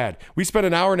was bad. We spent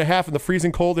an hour and a half in the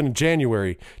freezing cold in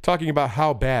January talking about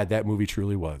how bad that movie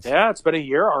truly was. Yeah, it's been a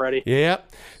year already. Yeah.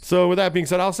 So with that being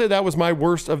said, I'll say that was my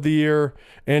worst of the year.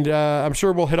 And I'm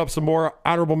sure we'll hit up some more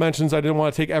honorable mentions. I didn't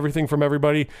want to take everything from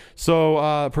everybody.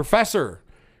 So Professor.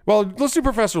 Well, let's do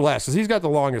Professor last because he's got the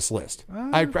longest list.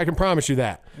 I can promise you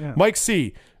that. Yeah. Mike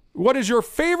C., what is your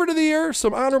favorite of the year,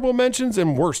 some honorable mentions,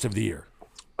 and worst of the year?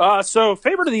 So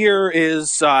favorite of the year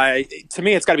is, to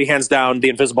me, it's got to be hands down The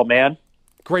Invisible Man.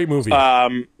 Great movie.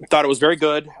 Thought it was very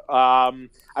good.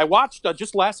 I watched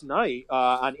just last night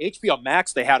on HBO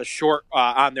Max. They had a short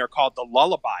on there called The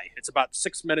Lullaby. It's about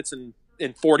 6 minutes and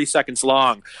 40 seconds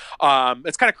long.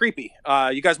 It's kind of creepy.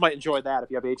 You guys might enjoy that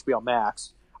if you have HBO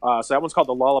Max. So that one's called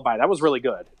The Lullaby. That was really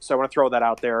good. So I want to throw that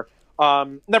out there.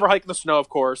 Never Hike in the Snow, of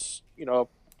course.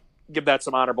 Give that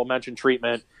some honorable mention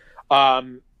treatment.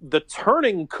 The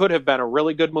Turning could have been a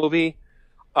really good movie.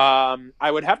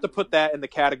 I would have to put that in the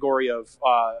category of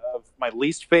my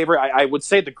least favorite. I would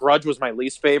say The Grudge was my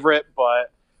least favorite,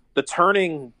 but The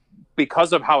Turning,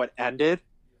 because of how it ended,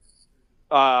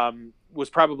 was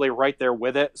probably right there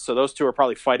with it. So those two are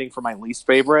probably fighting for my least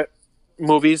favorite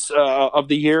movies of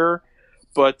the year.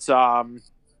 But I'm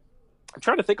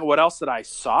trying to think of what else that I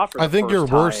saw for the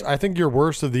first time. I think your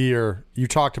worst of the year, you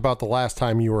talked about the last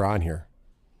time you were on here.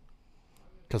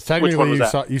 Because technically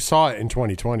you saw it in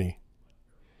 2020.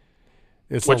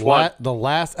 It's the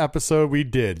last episode we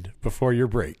did before your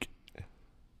break.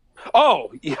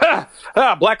 Oh, yeah.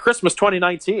 Black Christmas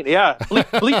 2019. Yeah.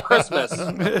 Bleak Christmas.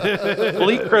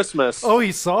 Bleak Christmas. Oh,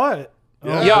 he saw it.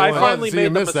 Yeah, I finally made the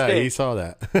mistake. That. He saw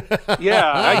that.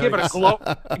 Yeah, I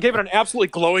gave it an absolutely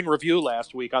glowing review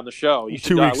last week on the show. You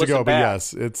should 2 weeks ago, back. but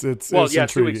yes, it's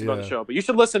 2 weeks ago on the show. But you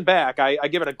should listen back. I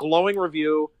give it a glowing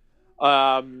review.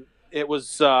 It was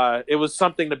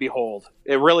something to behold.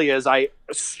 It really is. I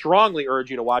strongly urge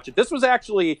you to watch it. This was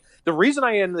actually the reason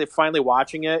I ended up finally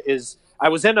watching it. Is I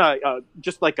was in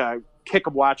just like a kick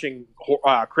of watching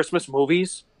Christmas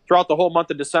movies throughout the whole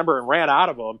month of December and ran out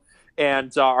of them.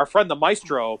 And our friend the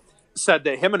Maestro said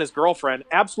that him and his girlfriend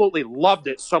absolutely loved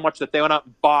it so much that they went out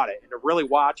and bought it and to really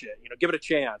watch it, give it a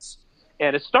chance.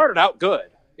 And it started out good.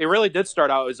 It really did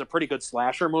start out as a pretty good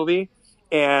slasher movie.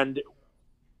 And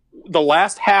the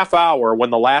last half hour, when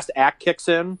the last act kicks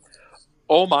in,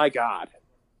 oh my God,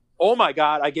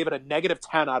 I gave it a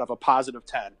 -10 out of a positive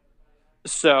 10.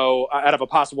 So out of a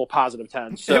possible positive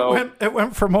 10. So it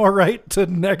went from all right to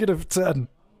 -10.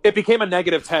 It became a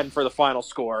 -10 for the final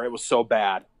score. It was so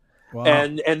bad. Wow.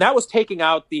 And that was taking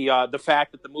out the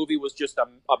fact that the movie was just a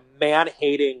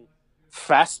man-hating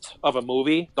fest of a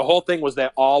movie. The whole thing was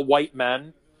that all white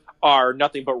men are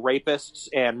nothing but rapists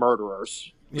and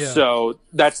murderers. Yeah. So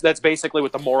that's basically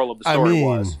what the moral of the story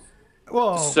was.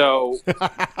 Well, so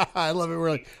I love it.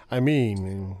 Really, I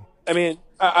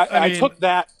took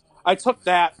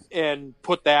that and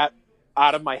put that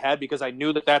out of my head because I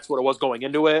knew that that's what it was going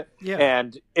into it. Yeah.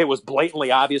 And it was blatantly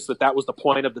obvious that was the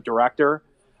point of the director.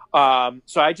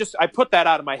 So I put that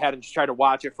out of my head and just tried to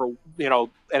watch it for,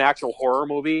 an actual horror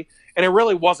movie. And it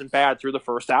really wasn't bad through the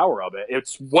first hour of it.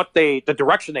 It's the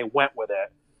direction they went with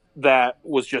it that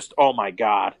was just, oh my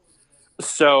God.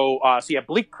 So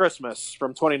Bleak Christmas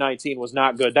from 2019 was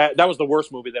not good. That was the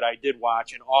worst movie that I did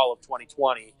watch in all of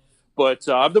 2020. But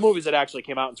of the movies that actually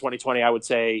came out in 2020, I would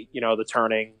say, The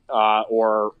Turning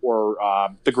or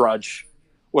The Grudge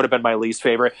would have been my least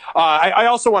favorite. I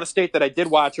also want to state that I did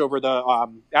watch over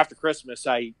the after Christmas.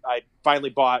 I finally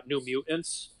bought New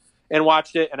Mutants and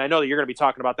watched it, and I know that you're going to be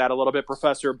talking about that a little bit,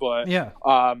 Professor. But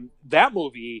that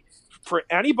movie, for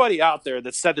anybody out there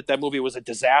that said that movie was a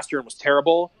disaster and was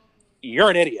terrible, you're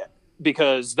an idiot,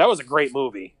 because that was a great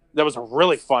movie. That was a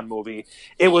really fun movie.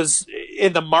 It was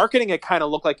in the marketing. It kind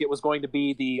of looked like it was going to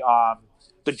be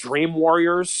the Dream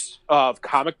Warriors of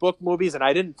comic book movies, and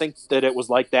I didn't think that it was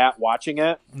like that. Watching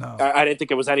it, no. I didn't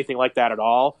think it was anything like that at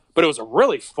all. But it was a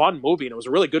really fun movie, and it was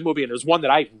a really good movie, and it was one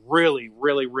that I really,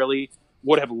 really, really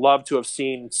would have loved to have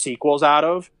seen sequels out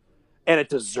of. And it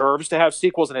deserves to have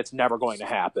sequels, and it's never going to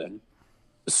happen.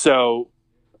 So,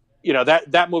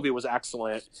 that movie was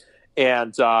excellent.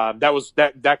 And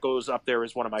that goes up there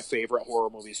as one of my favorite horror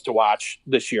movies to watch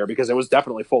this year, because it was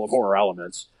definitely full of horror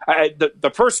elements.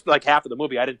 The first half of the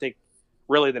movie, I didn't think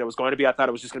really that it was going to be. I thought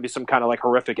it was just going to be some kind of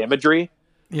horrific imagery.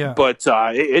 Yeah. But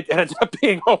it ended up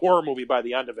being a horror movie by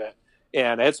the end of it,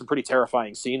 and it had some pretty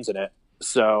terrifying scenes in it.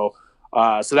 So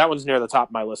that one's near the top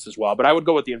of my list as well. But I would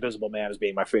go with The Invisible Man as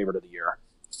being my favorite of the year.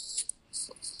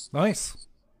 Nice,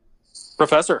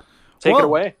 Professor. Take it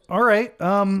away. All right.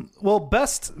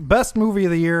 Best movie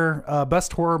of the year,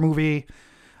 best horror movie.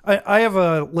 I have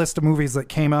a list of movies that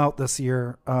came out this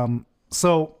year.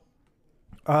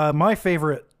 My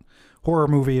favorite horror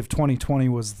movie of 2020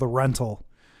 was The Rental,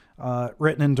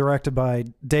 written and directed by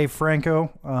Dave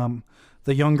Franco,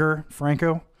 the younger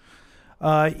Franco.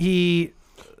 Who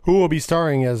will be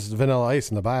starring as Vanilla Ice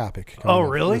in the biopic. Oh,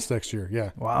 really? This next year, yeah.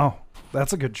 Wow.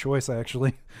 That's a good choice,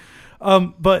 actually.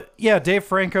 But yeah, Dave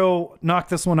Franco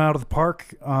knocked this one out of the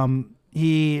park.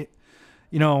 He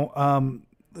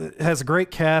it has a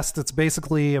great cast. It's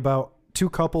basically about two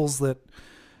couples that,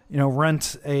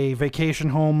 rent a vacation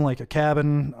home, like a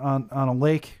cabin on a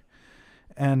lake,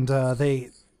 and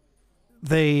the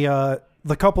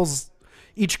couples,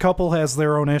 each couple has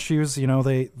their own issues.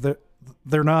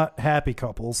 They're not happy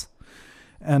couples,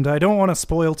 and I don't want to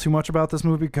spoil too much about this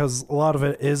movie because a lot of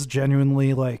it is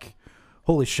genuinely like,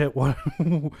 holy shit, what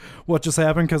what just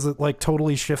happened? Because it like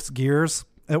totally shifts gears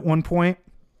at one point.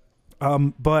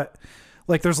 But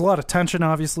like there's a lot of tension,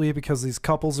 obviously, because these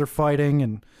couples are fighting,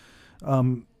 and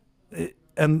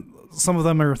and some of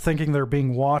them are thinking they're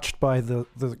being watched by the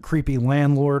creepy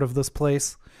landlord of this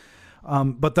place.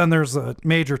 But then there's a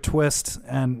major twist,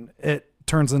 and it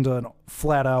turns into a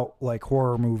flat out like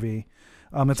horror movie.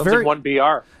 It's Sounds very like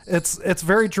 1BR. It's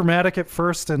very dramatic at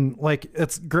first, and like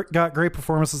it's got great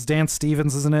performances. Dan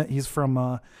Stevens is in it. He's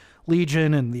from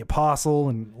Legion and The Apostle,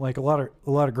 and like a lot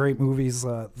of great movies.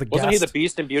 Wasn't he the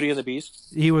Beast in Beauty and the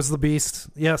Beast? He was the Beast.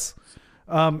 Yes.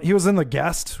 He was in The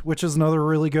Guest, which is another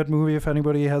really good movie if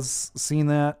anybody has seen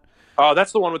that. Oh,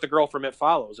 that's the one with the girl from It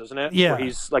Follows, isn't it? Yeah. Where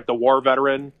he's like the war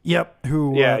veteran. Yep.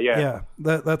 Yeah.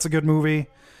 That's a good movie. It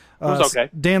was okay.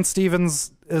 Dan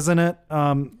Stevens is in it,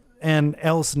 and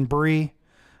Alison Brie.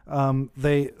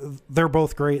 They're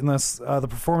both great in this. The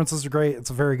performances are great. It's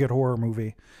a very good horror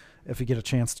movie if you get a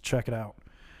chance to check it out.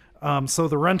 So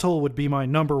The Rental would be my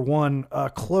number one.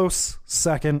 Close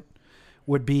second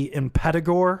would be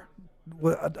Impetigore.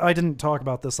 I didn't talk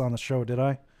about this on the show, did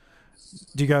I?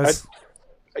 Do you guys?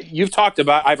 You've talked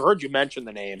about. I've heard you mention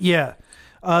the name. Yeah.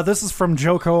 This is from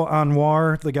Joko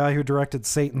Anwar, the guy who directed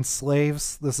Satan's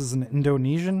Slaves. This is an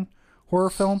Indonesian horror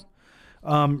film.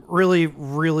 Really,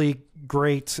 really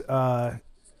great,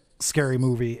 scary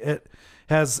movie. It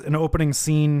has an opening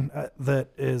scene that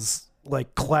is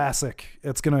like classic.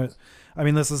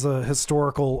 This is a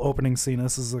historical opening scene.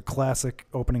 This is a classic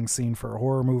opening scene for a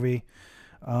horror movie.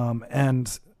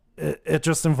 And it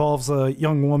just involves a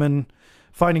young woman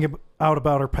finding out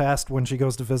about her past when she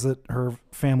goes to visit her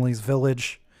family's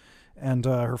village, and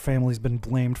her family's been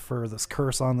blamed for this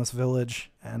curse on this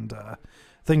village, and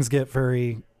things get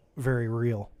very, very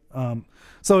real.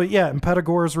 So yeah,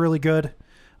 Impetigore is really good.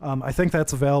 I think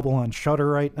that's available on Shudder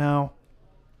right now.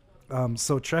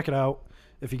 So check it out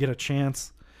if you get a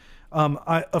chance.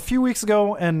 A few weeks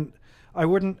ago, and I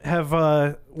wouldn't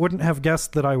have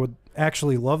guessed that I would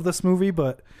actually love this movie,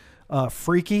 but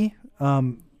Freaky.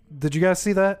 Did you guys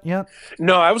see that yet?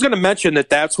 No, I was going to mention that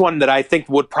that's one that I think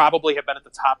would probably have been at the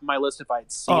top of my list if I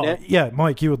had seen it. Yeah,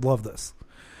 Mike, you would love this.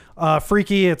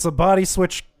 Freaky, it's a body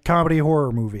switch comedy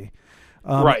horror movie.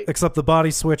 Right. Except the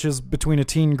body switch is between a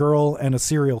teen girl and a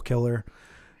serial killer.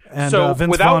 And So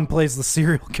Vince Vaughn plays the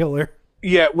serial killer.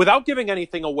 Yeah, without giving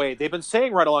anything away, they've been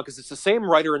saying right along, because it's the same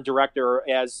writer and director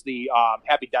as the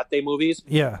Happy Death Day movies.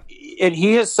 Yeah. And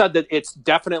he has said that it's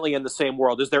definitely in the same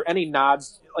world. Is there any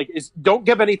nods? Don't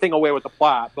give anything away with the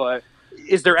plot, but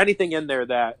is there anything in there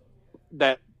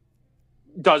that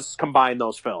does combine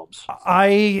those films?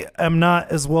 I am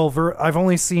not as well I've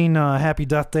only seen Happy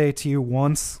Death Day to You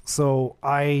once, so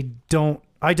I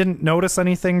didn't notice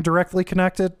anything directly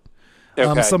connected.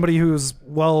 Okay. Somebody who's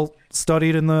well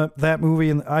studied in that movie,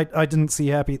 and I didn't see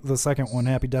the second one,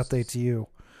 Happy Death Day to You.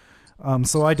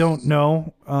 So I don't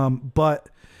know, but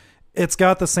it's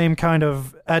got the same kind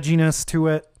of edginess to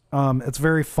it. It's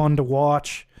very fun to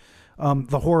watch.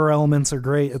 The horror elements are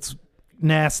great. It's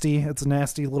nasty. It's a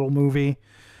nasty little movie.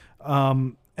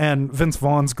 And Vince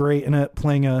Vaughn's great in it,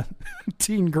 playing a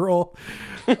teen girl.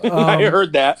 I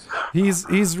heard that.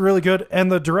 He's really good.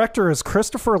 And the director is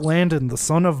Christopher Landon, the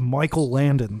son of Michael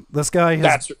Landon. This guy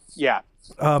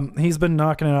he's been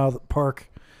knocking it out of the park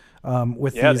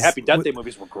with these, the Happy Death Day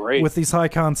movies were great. With these high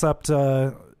concept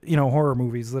horror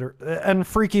movies that are, and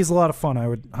Freaky's a lot of fun. I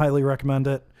would highly recommend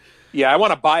it. Yeah, I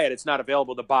want to buy it. It's not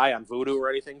available to buy on Vudu or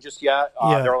anything just yet.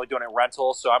 They're only doing it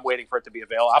rental, so I'm waiting for it to be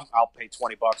available. I'll pay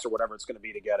 $20 or whatever it's going to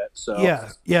be to get it. So yeah,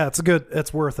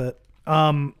 it's worth it.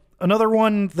 Another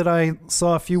one that I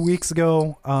saw a few weeks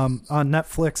ago on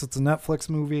Netflix. It's a Netflix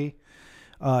movie,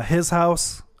 His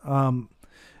House.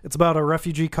 It's about a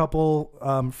refugee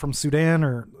couple from Sudan,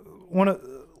 or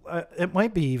it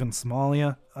might be even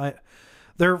Somalia.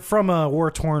 They're from a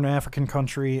war-torn African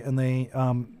country, and they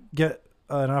get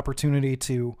an opportunity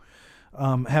to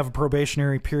have a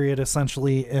probationary period,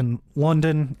 essentially in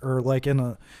London, or like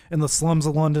in the slums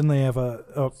of London. They have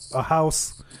a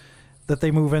house that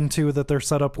they move into that they're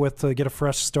set up with to get a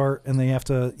fresh start, and they have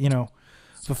to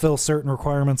fulfill certain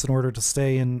requirements in order to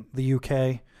stay in the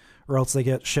UK, or else they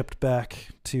get shipped back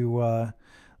to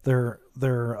their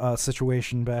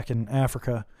situation back in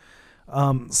Africa.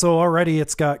 So already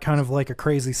it's got kind of like a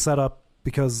crazy setup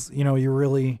because you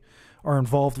really are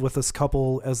involved with this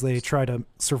couple as they try to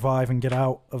survive and get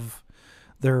out of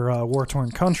their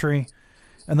war-torn country.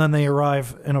 And then they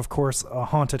arrive in, of course, a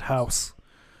haunted house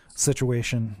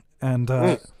situation. And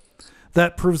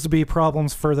that proves to be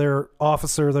problems for their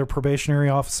officer, their probationary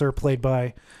officer, played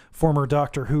by former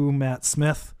Doctor Who Matt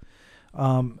Smith.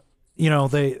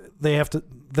 They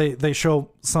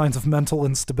show signs of mental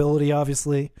instability,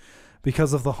 obviously,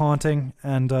 because of the haunting,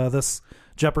 and this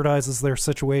jeopardizes their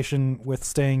situation with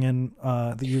staying in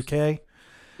the UK.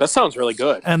 That sounds really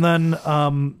good. And then,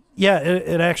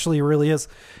 it actually really is.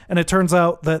 And it turns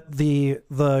out that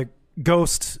the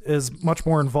ghost is much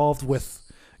more involved with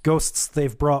ghosts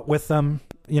they've brought with them,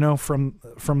 from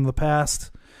the past.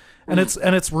 And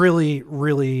it's really,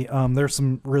 really, there's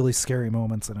some really scary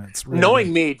moments in it. It's really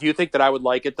Knowing me, do you think that I would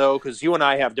like it though? Because you and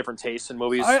I have different tastes in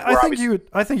movies. I think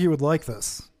you would like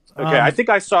this. Okay, I think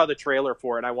I saw the trailer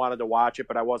for it and I wanted to watch it,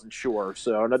 but I wasn't sure.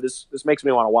 So this makes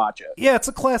me want to watch it. Yeah, it's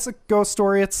a classic ghost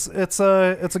story. It's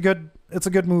a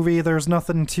good movie. There's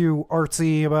nothing too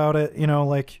artsy about it.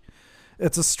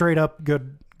 It's a straight up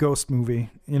good ghost movie.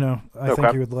 I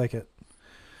think you would like it.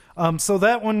 So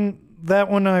that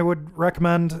one I would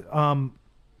recommend. And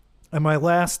my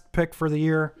last pick for the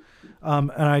year,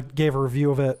 and I gave a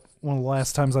review of it one of the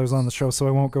last times I was on the show, so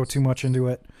I won't go too much into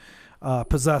it.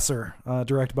 Possessor,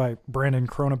 directed by Brandon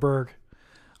Cronenberg,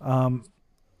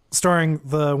 starring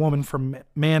the woman from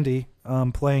Mandy,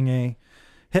 playing a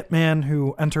hitman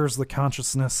who enters the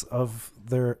consciousness of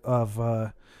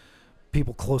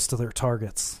people close to their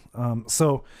targets.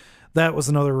 So that was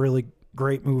another really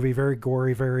great movie, very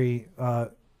gory, very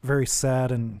very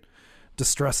sad and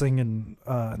distressing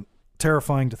and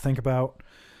terrifying to think about.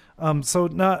 So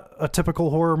not a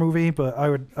typical horror movie, but I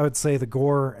would say the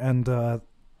gore and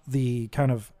the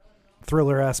kind of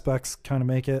thriller aspects kind of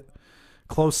make it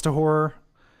close to horror.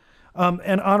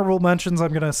 And honorable mentions,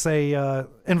 I'm going to say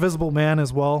Invisible Man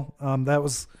as well. That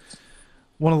was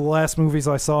one of the last movies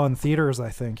I saw in theaters, I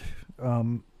think. I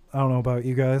don't know about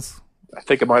you guys. I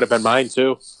think it might have been mine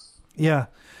too. Yeah.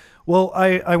 Well,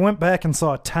 I went back and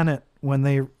saw Tenet when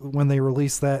they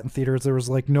released that in theaters. There was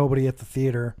like nobody at the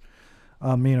theater.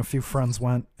 Me and a few friends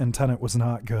went, and Tenet was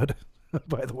not good,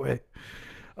 by the way.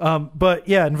 But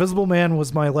yeah, Invisible Man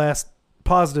was my last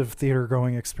positive theater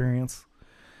going experience.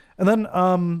 And then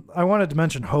I wanted to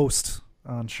mention Host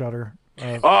on Shudder.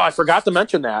 I forgot to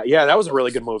mention that. Yeah, that was a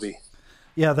really good movie.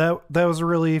 Yeah, that was a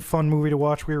really fun movie to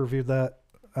watch. We reviewed that.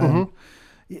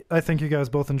 I think you guys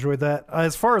both enjoyed that.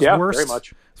 As far as very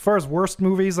much. As far as worst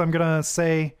movies, I'm gonna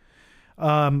say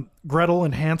Gretel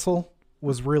and Hansel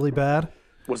was really bad.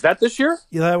 Was that this year?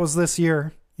 Yeah, that was this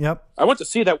year. Yep. I went to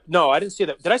see that. No, I didn't see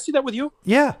that. Did I see that with you?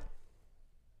 Yeah.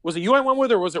 Was it you I went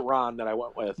with, or was it Ron that I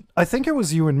went with? I think it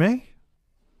was you and me.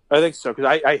 I think so,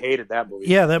 because I hated that movie.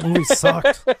 Yeah, that movie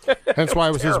sucked. Hence why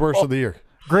it was his worst of the year.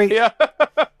 Great. Yeah.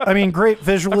 I mean, great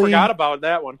visually. I forgot about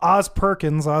that one.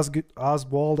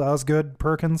 Oswald Osgood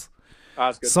Perkins.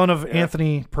 Osgood. Son of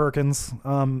Anthony Perkins.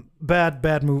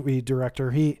 Bad movie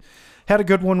director. He had a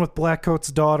good one with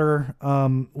Blackcoat's Daughter,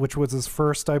 which was his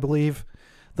first, I believe.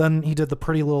 Then he did The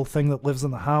Pretty Little Thing That Lives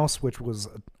in the House, which was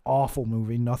an awful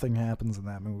movie. Nothing happens in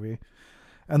that movie.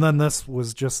 And then this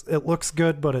was just, it looks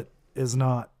good, but it is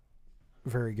not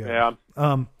very good. Yeah.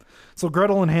 So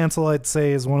Gretel and Hansel, I'd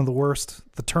say, is one of the worst.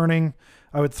 The Turning,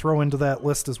 I would throw into that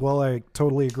list as well. I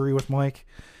totally agree with Mike.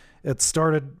 It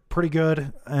started pretty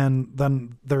good, and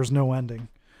then there's no ending.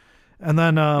 And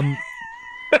then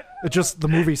the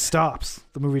movie stops.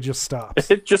 The movie just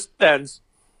stops. It just ends.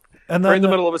 And then right in the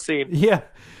middle of a scene. Yeah.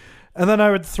 And then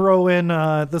I would throw in,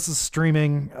 this is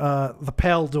streaming, The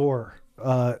Pale Door,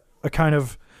 a kind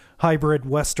of hybrid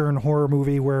Western horror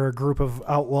movie where a group of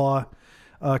outlaw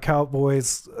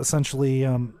cowboys, essentially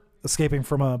escaping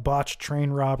from a botched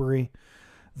train robbery,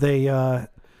 they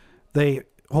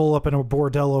hole up in a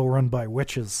bordello run by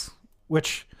witches,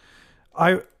 which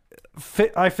I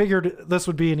figured this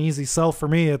would be an easy sell for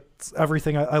me. It's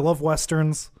everything. I love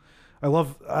Westerns.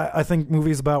 I think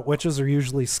movies about witches are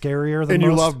usually scarier than And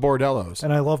most. you love bordellos.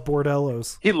 And I love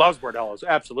bordellos. He loves bordellos,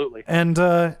 absolutely. And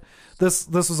this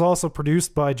was also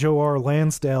produced by Joe R.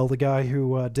 Lansdale, the guy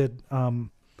who did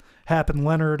Hap and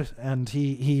Leonard, and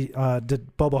he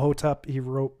did Bubba Hotep. He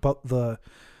wrote the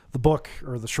book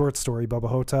or the short story Bubba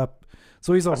Hotep.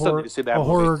 So he's a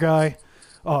horror guy.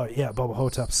 Oh yeah, Bubba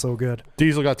Hotep's so good.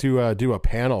 Diesel got to do a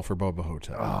panel for Bubba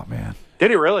Hotep. Oh man, Did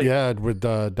he really? Yeah, with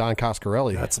Don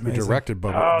Coscarelli, That's who amazing. directed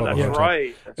Bubba, Oh, Bubba that's Hotep.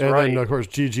 right. That's And right. then, of course,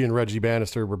 Gigi and Reggie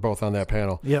Bannister were both on that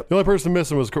panel. Yep. The only person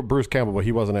missing was Bruce Campbell, but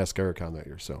he wasn't at Scaricon that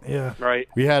year. So yeah. Right.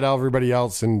 we had everybody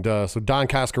else, and so Don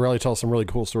Coscarelli tells some really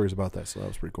cool stories about that. So that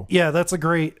was pretty cool. Yeah, that's a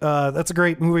great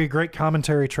movie, great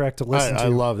commentary track to listen to. I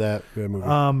love that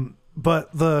movie.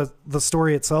 But the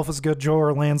story itself is good. Joe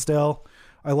Lansdale,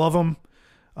 I love him.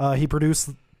 He produced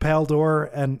Paldor,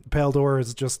 and Paldor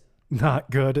is just not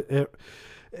good.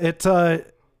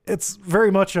 It's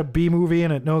very much a B movie,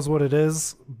 and it knows what it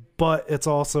is, but it's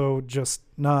also just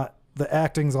not. The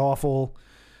acting's awful.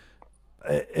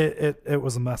 It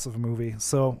was a mess of a movie.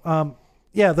 So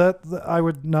yeah, I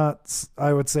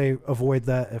would say avoid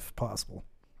that if possible.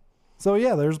 So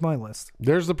yeah, there's my list.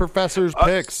 There's the professor's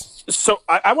picks. So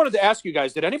I wanted to ask you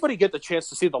guys, did anybody get the chance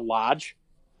to see The Lodge?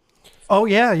 Oh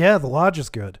yeah, The Lodge is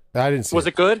good. I didn't see Was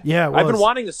it good? Yeah, it I've been was.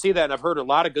 wanting to see that, and I've heard a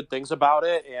lot of good things about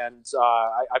it, and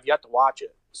I've yet to watch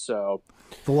it. So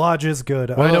The Lodge is good.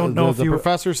 Well, I don't know if the you.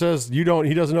 professor says you don't.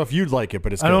 He doesn't know if you'd like it,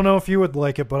 but it's. I good. don't know if you would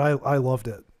like it, but I loved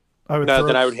it. I would.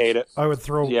 then I would hate it. I would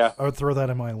throw. Yeah. I would throw that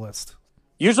in my list.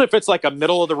 Usually, if it's like a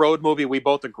middle of the road movie, we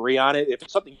both agree on it. If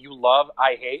it's something you love,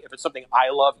 I hate. If it's something I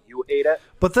love, you hate it.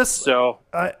 But this. So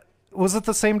Was it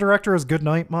the same director as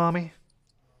Goodnight Mommy?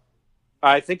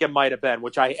 I think it might have been,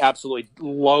 which I absolutely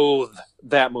loathe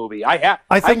that movie. I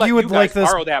think let you would guys like this-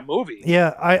 borrow that movie.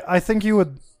 Yeah, I think you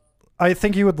would. I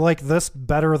think you would like this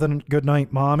better than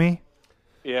Goodnight Mommy.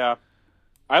 Yeah,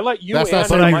 I let you. That's not and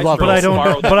something you Mike love, But I don't.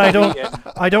 borrow that But I movie, don't.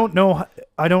 and- I don't know.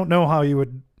 I don't know how you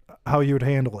would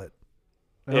handle it.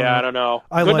 Yeah, I don't know.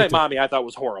 I Good liked Night it. Mommy, I thought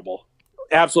was horrible.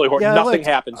 Absolutely horrible. Yeah, Nothing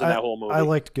happens in I- that whole movie. I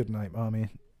liked Goodnight Mommy.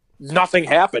 Nothing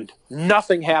happened.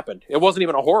 Nothing happened. It wasn't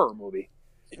even a horror movie.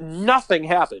 Nothing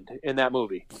happened in that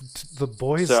movie. The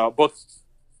boys. So, but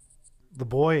The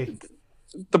boy.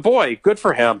 the boy, good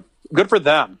for him. Good for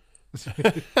them.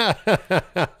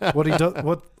 What he does.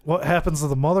 What happens to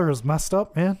the mother is messed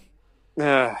up, man.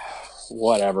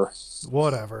 Whatever.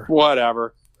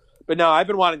 Whatever. But no, I've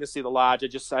been wanting to see The Lodge.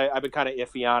 I've been kind of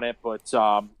iffy on it, but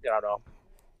I don't know.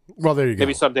 Well, there you go.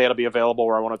 Maybe someday it'll be available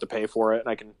where I won't have to pay for it and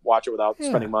I can watch it without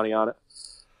spending money on it.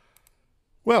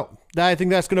 Well, I think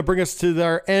that's going to bring us to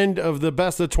our end of the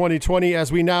best of 2020,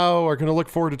 as we now are going to look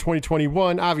forward to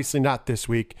 2021. Obviously not this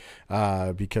week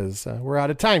because we're out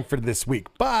of time for this week.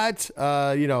 But,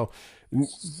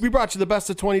 we brought you the best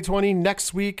of 2020.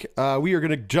 Next week, we are going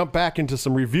to jump back into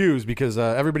some reviews because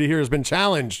everybody here has been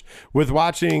challenged with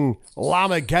watching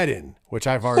Llamageddon, which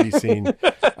I've already seen.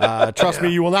 Trust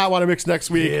me, you will not want to mix next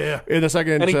week in the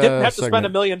second And he didn't have to segment. spend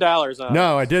 $1 million on it.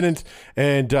 No, I didn't.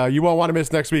 And you won't want to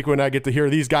miss next week when I get to hear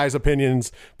these guys'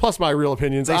 opinions, plus my real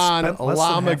opinions on spent less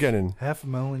than Llamageddon. half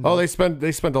 $500,000. Oh,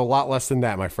 they spent a lot less than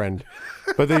that, my friend.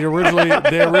 But they originally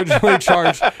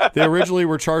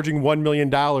were charging $1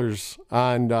 million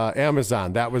on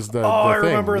Amazon. That was the I thing.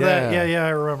 remember that. Yeah, I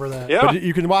remember that. Yeah. But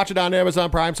you can watch it on Amazon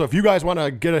Prime. So if you guys want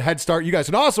to get a head start, you guys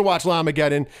can also watch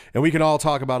Llamageddon, and we can all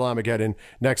talk about Llamageddon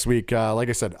next week. Like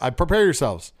I said, prepare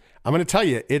yourselves. I'm going to tell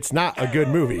you, it's not a good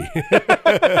movie.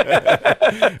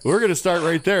 We're going to start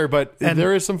right there, but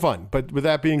there is some fun. But with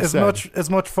that being said, As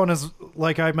much fun as,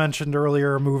 like I mentioned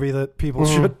earlier, a movie that people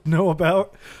should know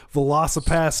about,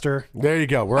 Velocipaster. there you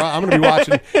go. I'm going to be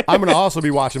watching. I'm going to also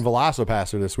be watching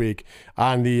Velocipaster this week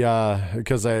on the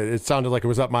because it sounded like it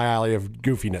was up my alley of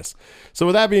goofiness. So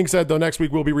with that being said, though, next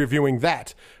week we'll be reviewing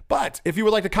that. But if you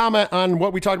would like to comment on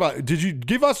what we talked about, did you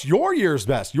give us your year's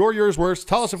best, your year's worst?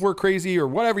 Tell us if we're crazy or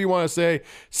whatever you want to say.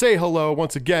 Say hello.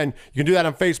 Once again, you can do that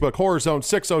on Facebook, Horror Zone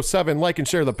 607. Like and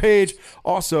share the page.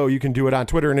 Also, you can do it on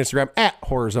Twitter and Instagram at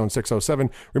Horror Zone 607.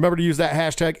 Remember to use that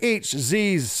hashtag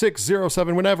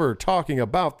HZ607 whenever talking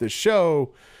about the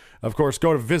show. Of course,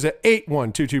 go to visit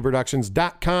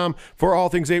 8122productions.com for all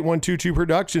things 8122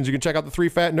 Productions. You can check out the Three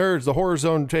Fat Nerds, the Horror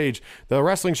Zone page, the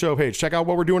Wrestling Show page. Check out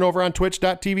what we're doing over on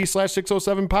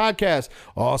twitch.tv/607 podcast.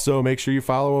 Also, make sure you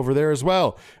follow over there as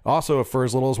well. Also, for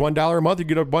as little as $1 a month, you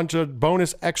get a bunch of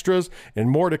bonus extras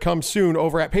and more to come soon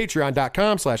over at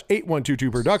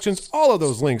patreon.com/8122 Productions. All of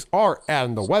those links are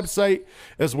on the website,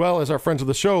 as well as our friends of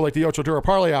the show, like the Ocho Dura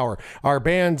Parlay Hour, our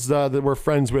bands that we're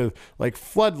friends with, like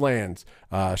Floodlands,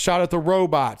 Shout at the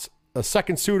Robots, A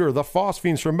Second Suitor, the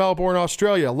Phosphines from Melbourne,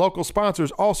 Australia, local sponsors,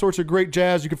 all sorts of great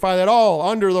jazz. You can find that all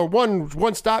under the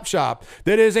one-stop shop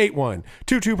that is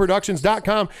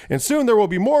 8122productions.com. And soon there will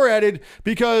be more added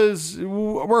because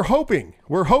we're hoping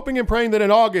and praying that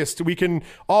in August we can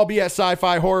all be at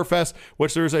Sci-Fi Horror Fest,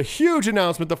 which there's a huge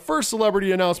announcement. The first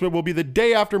celebrity announcement will be the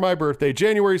day after my birthday,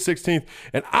 January 16th,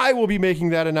 and I will be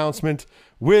making that announcement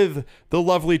with the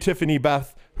lovely Tiffany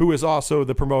Beth, who is also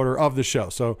the promoter of the show.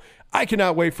 So I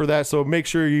cannot wait for that. So make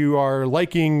sure you are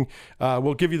liking.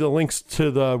 We'll give you the links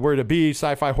to the where to be,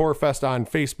 Sci-Fi Horror Fest on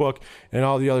Facebook and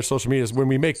all the other social medias when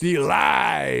we make the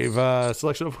live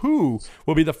selection of who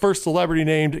will be the first celebrity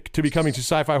named to be coming to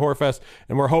Sci-Fi Horror Fest.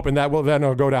 And we're hoping that will then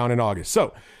go down in August.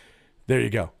 So there you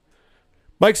go.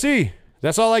 Mike C.,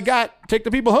 that's all I got. Take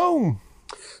the people home.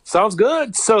 Sounds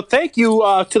good. So thank you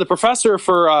to the professor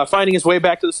for finding his way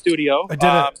back to the studio. I did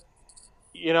it.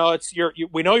 You know,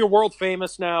 we know you're world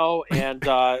famous now, and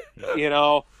you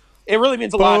know, it really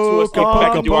means a lot to us to come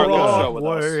back and do our little show with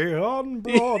us. On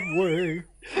Broadway.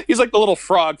 He's like the little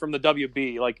frog from the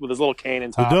WB, like with his little cane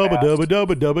and top hat.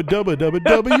 WB.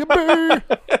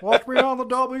 Watch me on the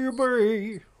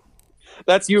WB.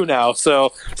 That's you now.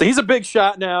 So he's a big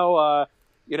shot now.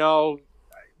 You know,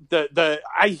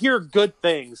 I hear good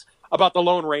things about the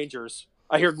Lone Rangers.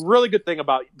 I hear really good thing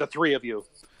about the three of you.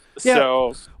 Yeah.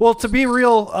 So, well, to be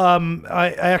real,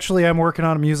 I actually am working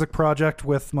on a music project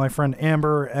with my friend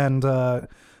Amber and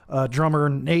drummer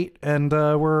Nate, and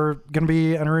we're going to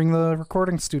be entering the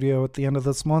recording studio at the end of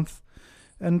this month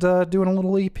and doing a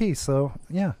little EP. So,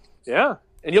 yeah. Yeah.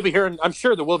 And you'll be hearing, I'm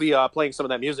sure that we'll be playing some of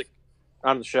that music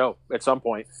on the show at some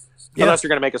point. Yeah. Unless you're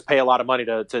going to make us pay a lot of money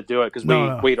to do it, because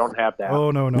we don't have that.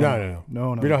 Oh, no. No.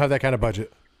 We don't have that kind of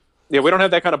budget. Yeah, we don't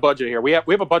have that kind of budget here. We have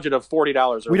a budget of $40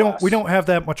 or less. We don't have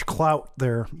that much clout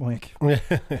there, Mike.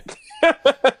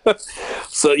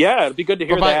 So yeah, it'd be good to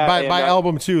hear that. By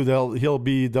album 2, they'll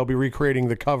be recreating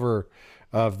the cover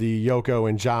of the Yoko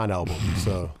and John album.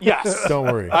 So yes, don't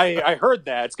worry. I heard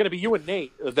that it's going to be you and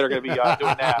Nate that are going to be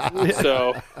doing that.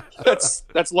 So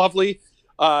that's lovely.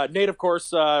 Nate, of course,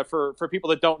 for people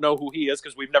that don't know who he is,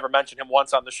 because we've never mentioned him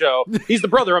once on the show, he's the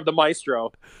brother of the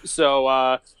maestro.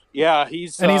 So. Yeah,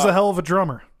 he's a hell of a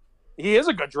drummer. He is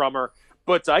a good drummer,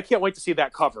 but I can't wait to see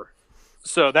that cover.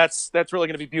 So that's really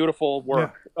going to be beautiful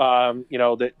work. Yeah. You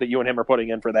know, that you and him are putting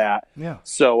in for that. Yeah.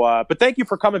 So, but thank you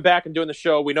for coming back and doing the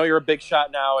show. We know you're a big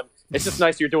shot now, and it's just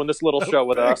nice you're doing this little show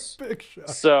with us. Big shot.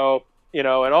 So, you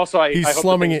know, and also I hope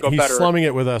slumming it. Go he's better. slumming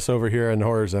it with us over here in the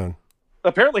Horror Zone.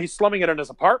 Apparently, he's slumming it in his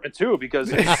apartment too, because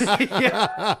there's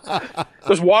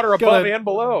water above and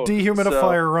below.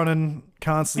 Dehumidifier running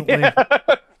constantly. Yeah.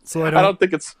 So I don't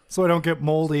think it's so I don't get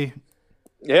moldy.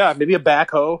 Yeah, maybe a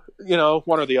backhoe, you know,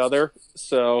 one or the other.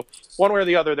 So one way or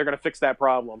the other, they're going to fix that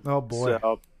problem. Oh boy!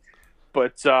 So,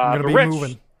 but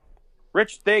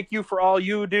Rich, thank you for all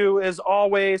you do as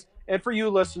always, and for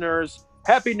you listeners,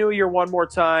 Happy New Year one more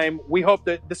time. We hope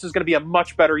that this is going to be a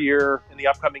much better year in the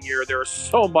upcoming year. There is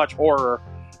so much horror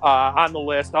on the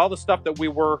list. All the stuff that we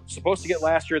were supposed to get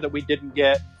last year that we didn't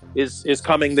get is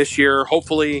coming this year,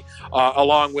 hopefully,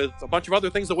 along with a bunch of other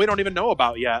things that we don't even know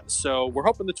about yet. So we're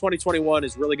hoping that 2021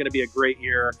 is really going to be a great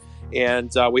year, and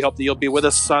we hope that you'll be with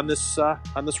us on this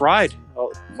ride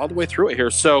all the way through it here.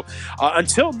 So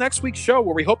until next week's show,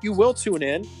 where we hope you will tune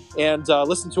in and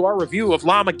listen to our review of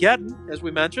Llamageddon, as we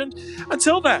mentioned.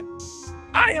 Until then,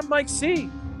 I am Mike C.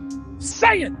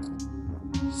 saying,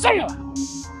 see ya!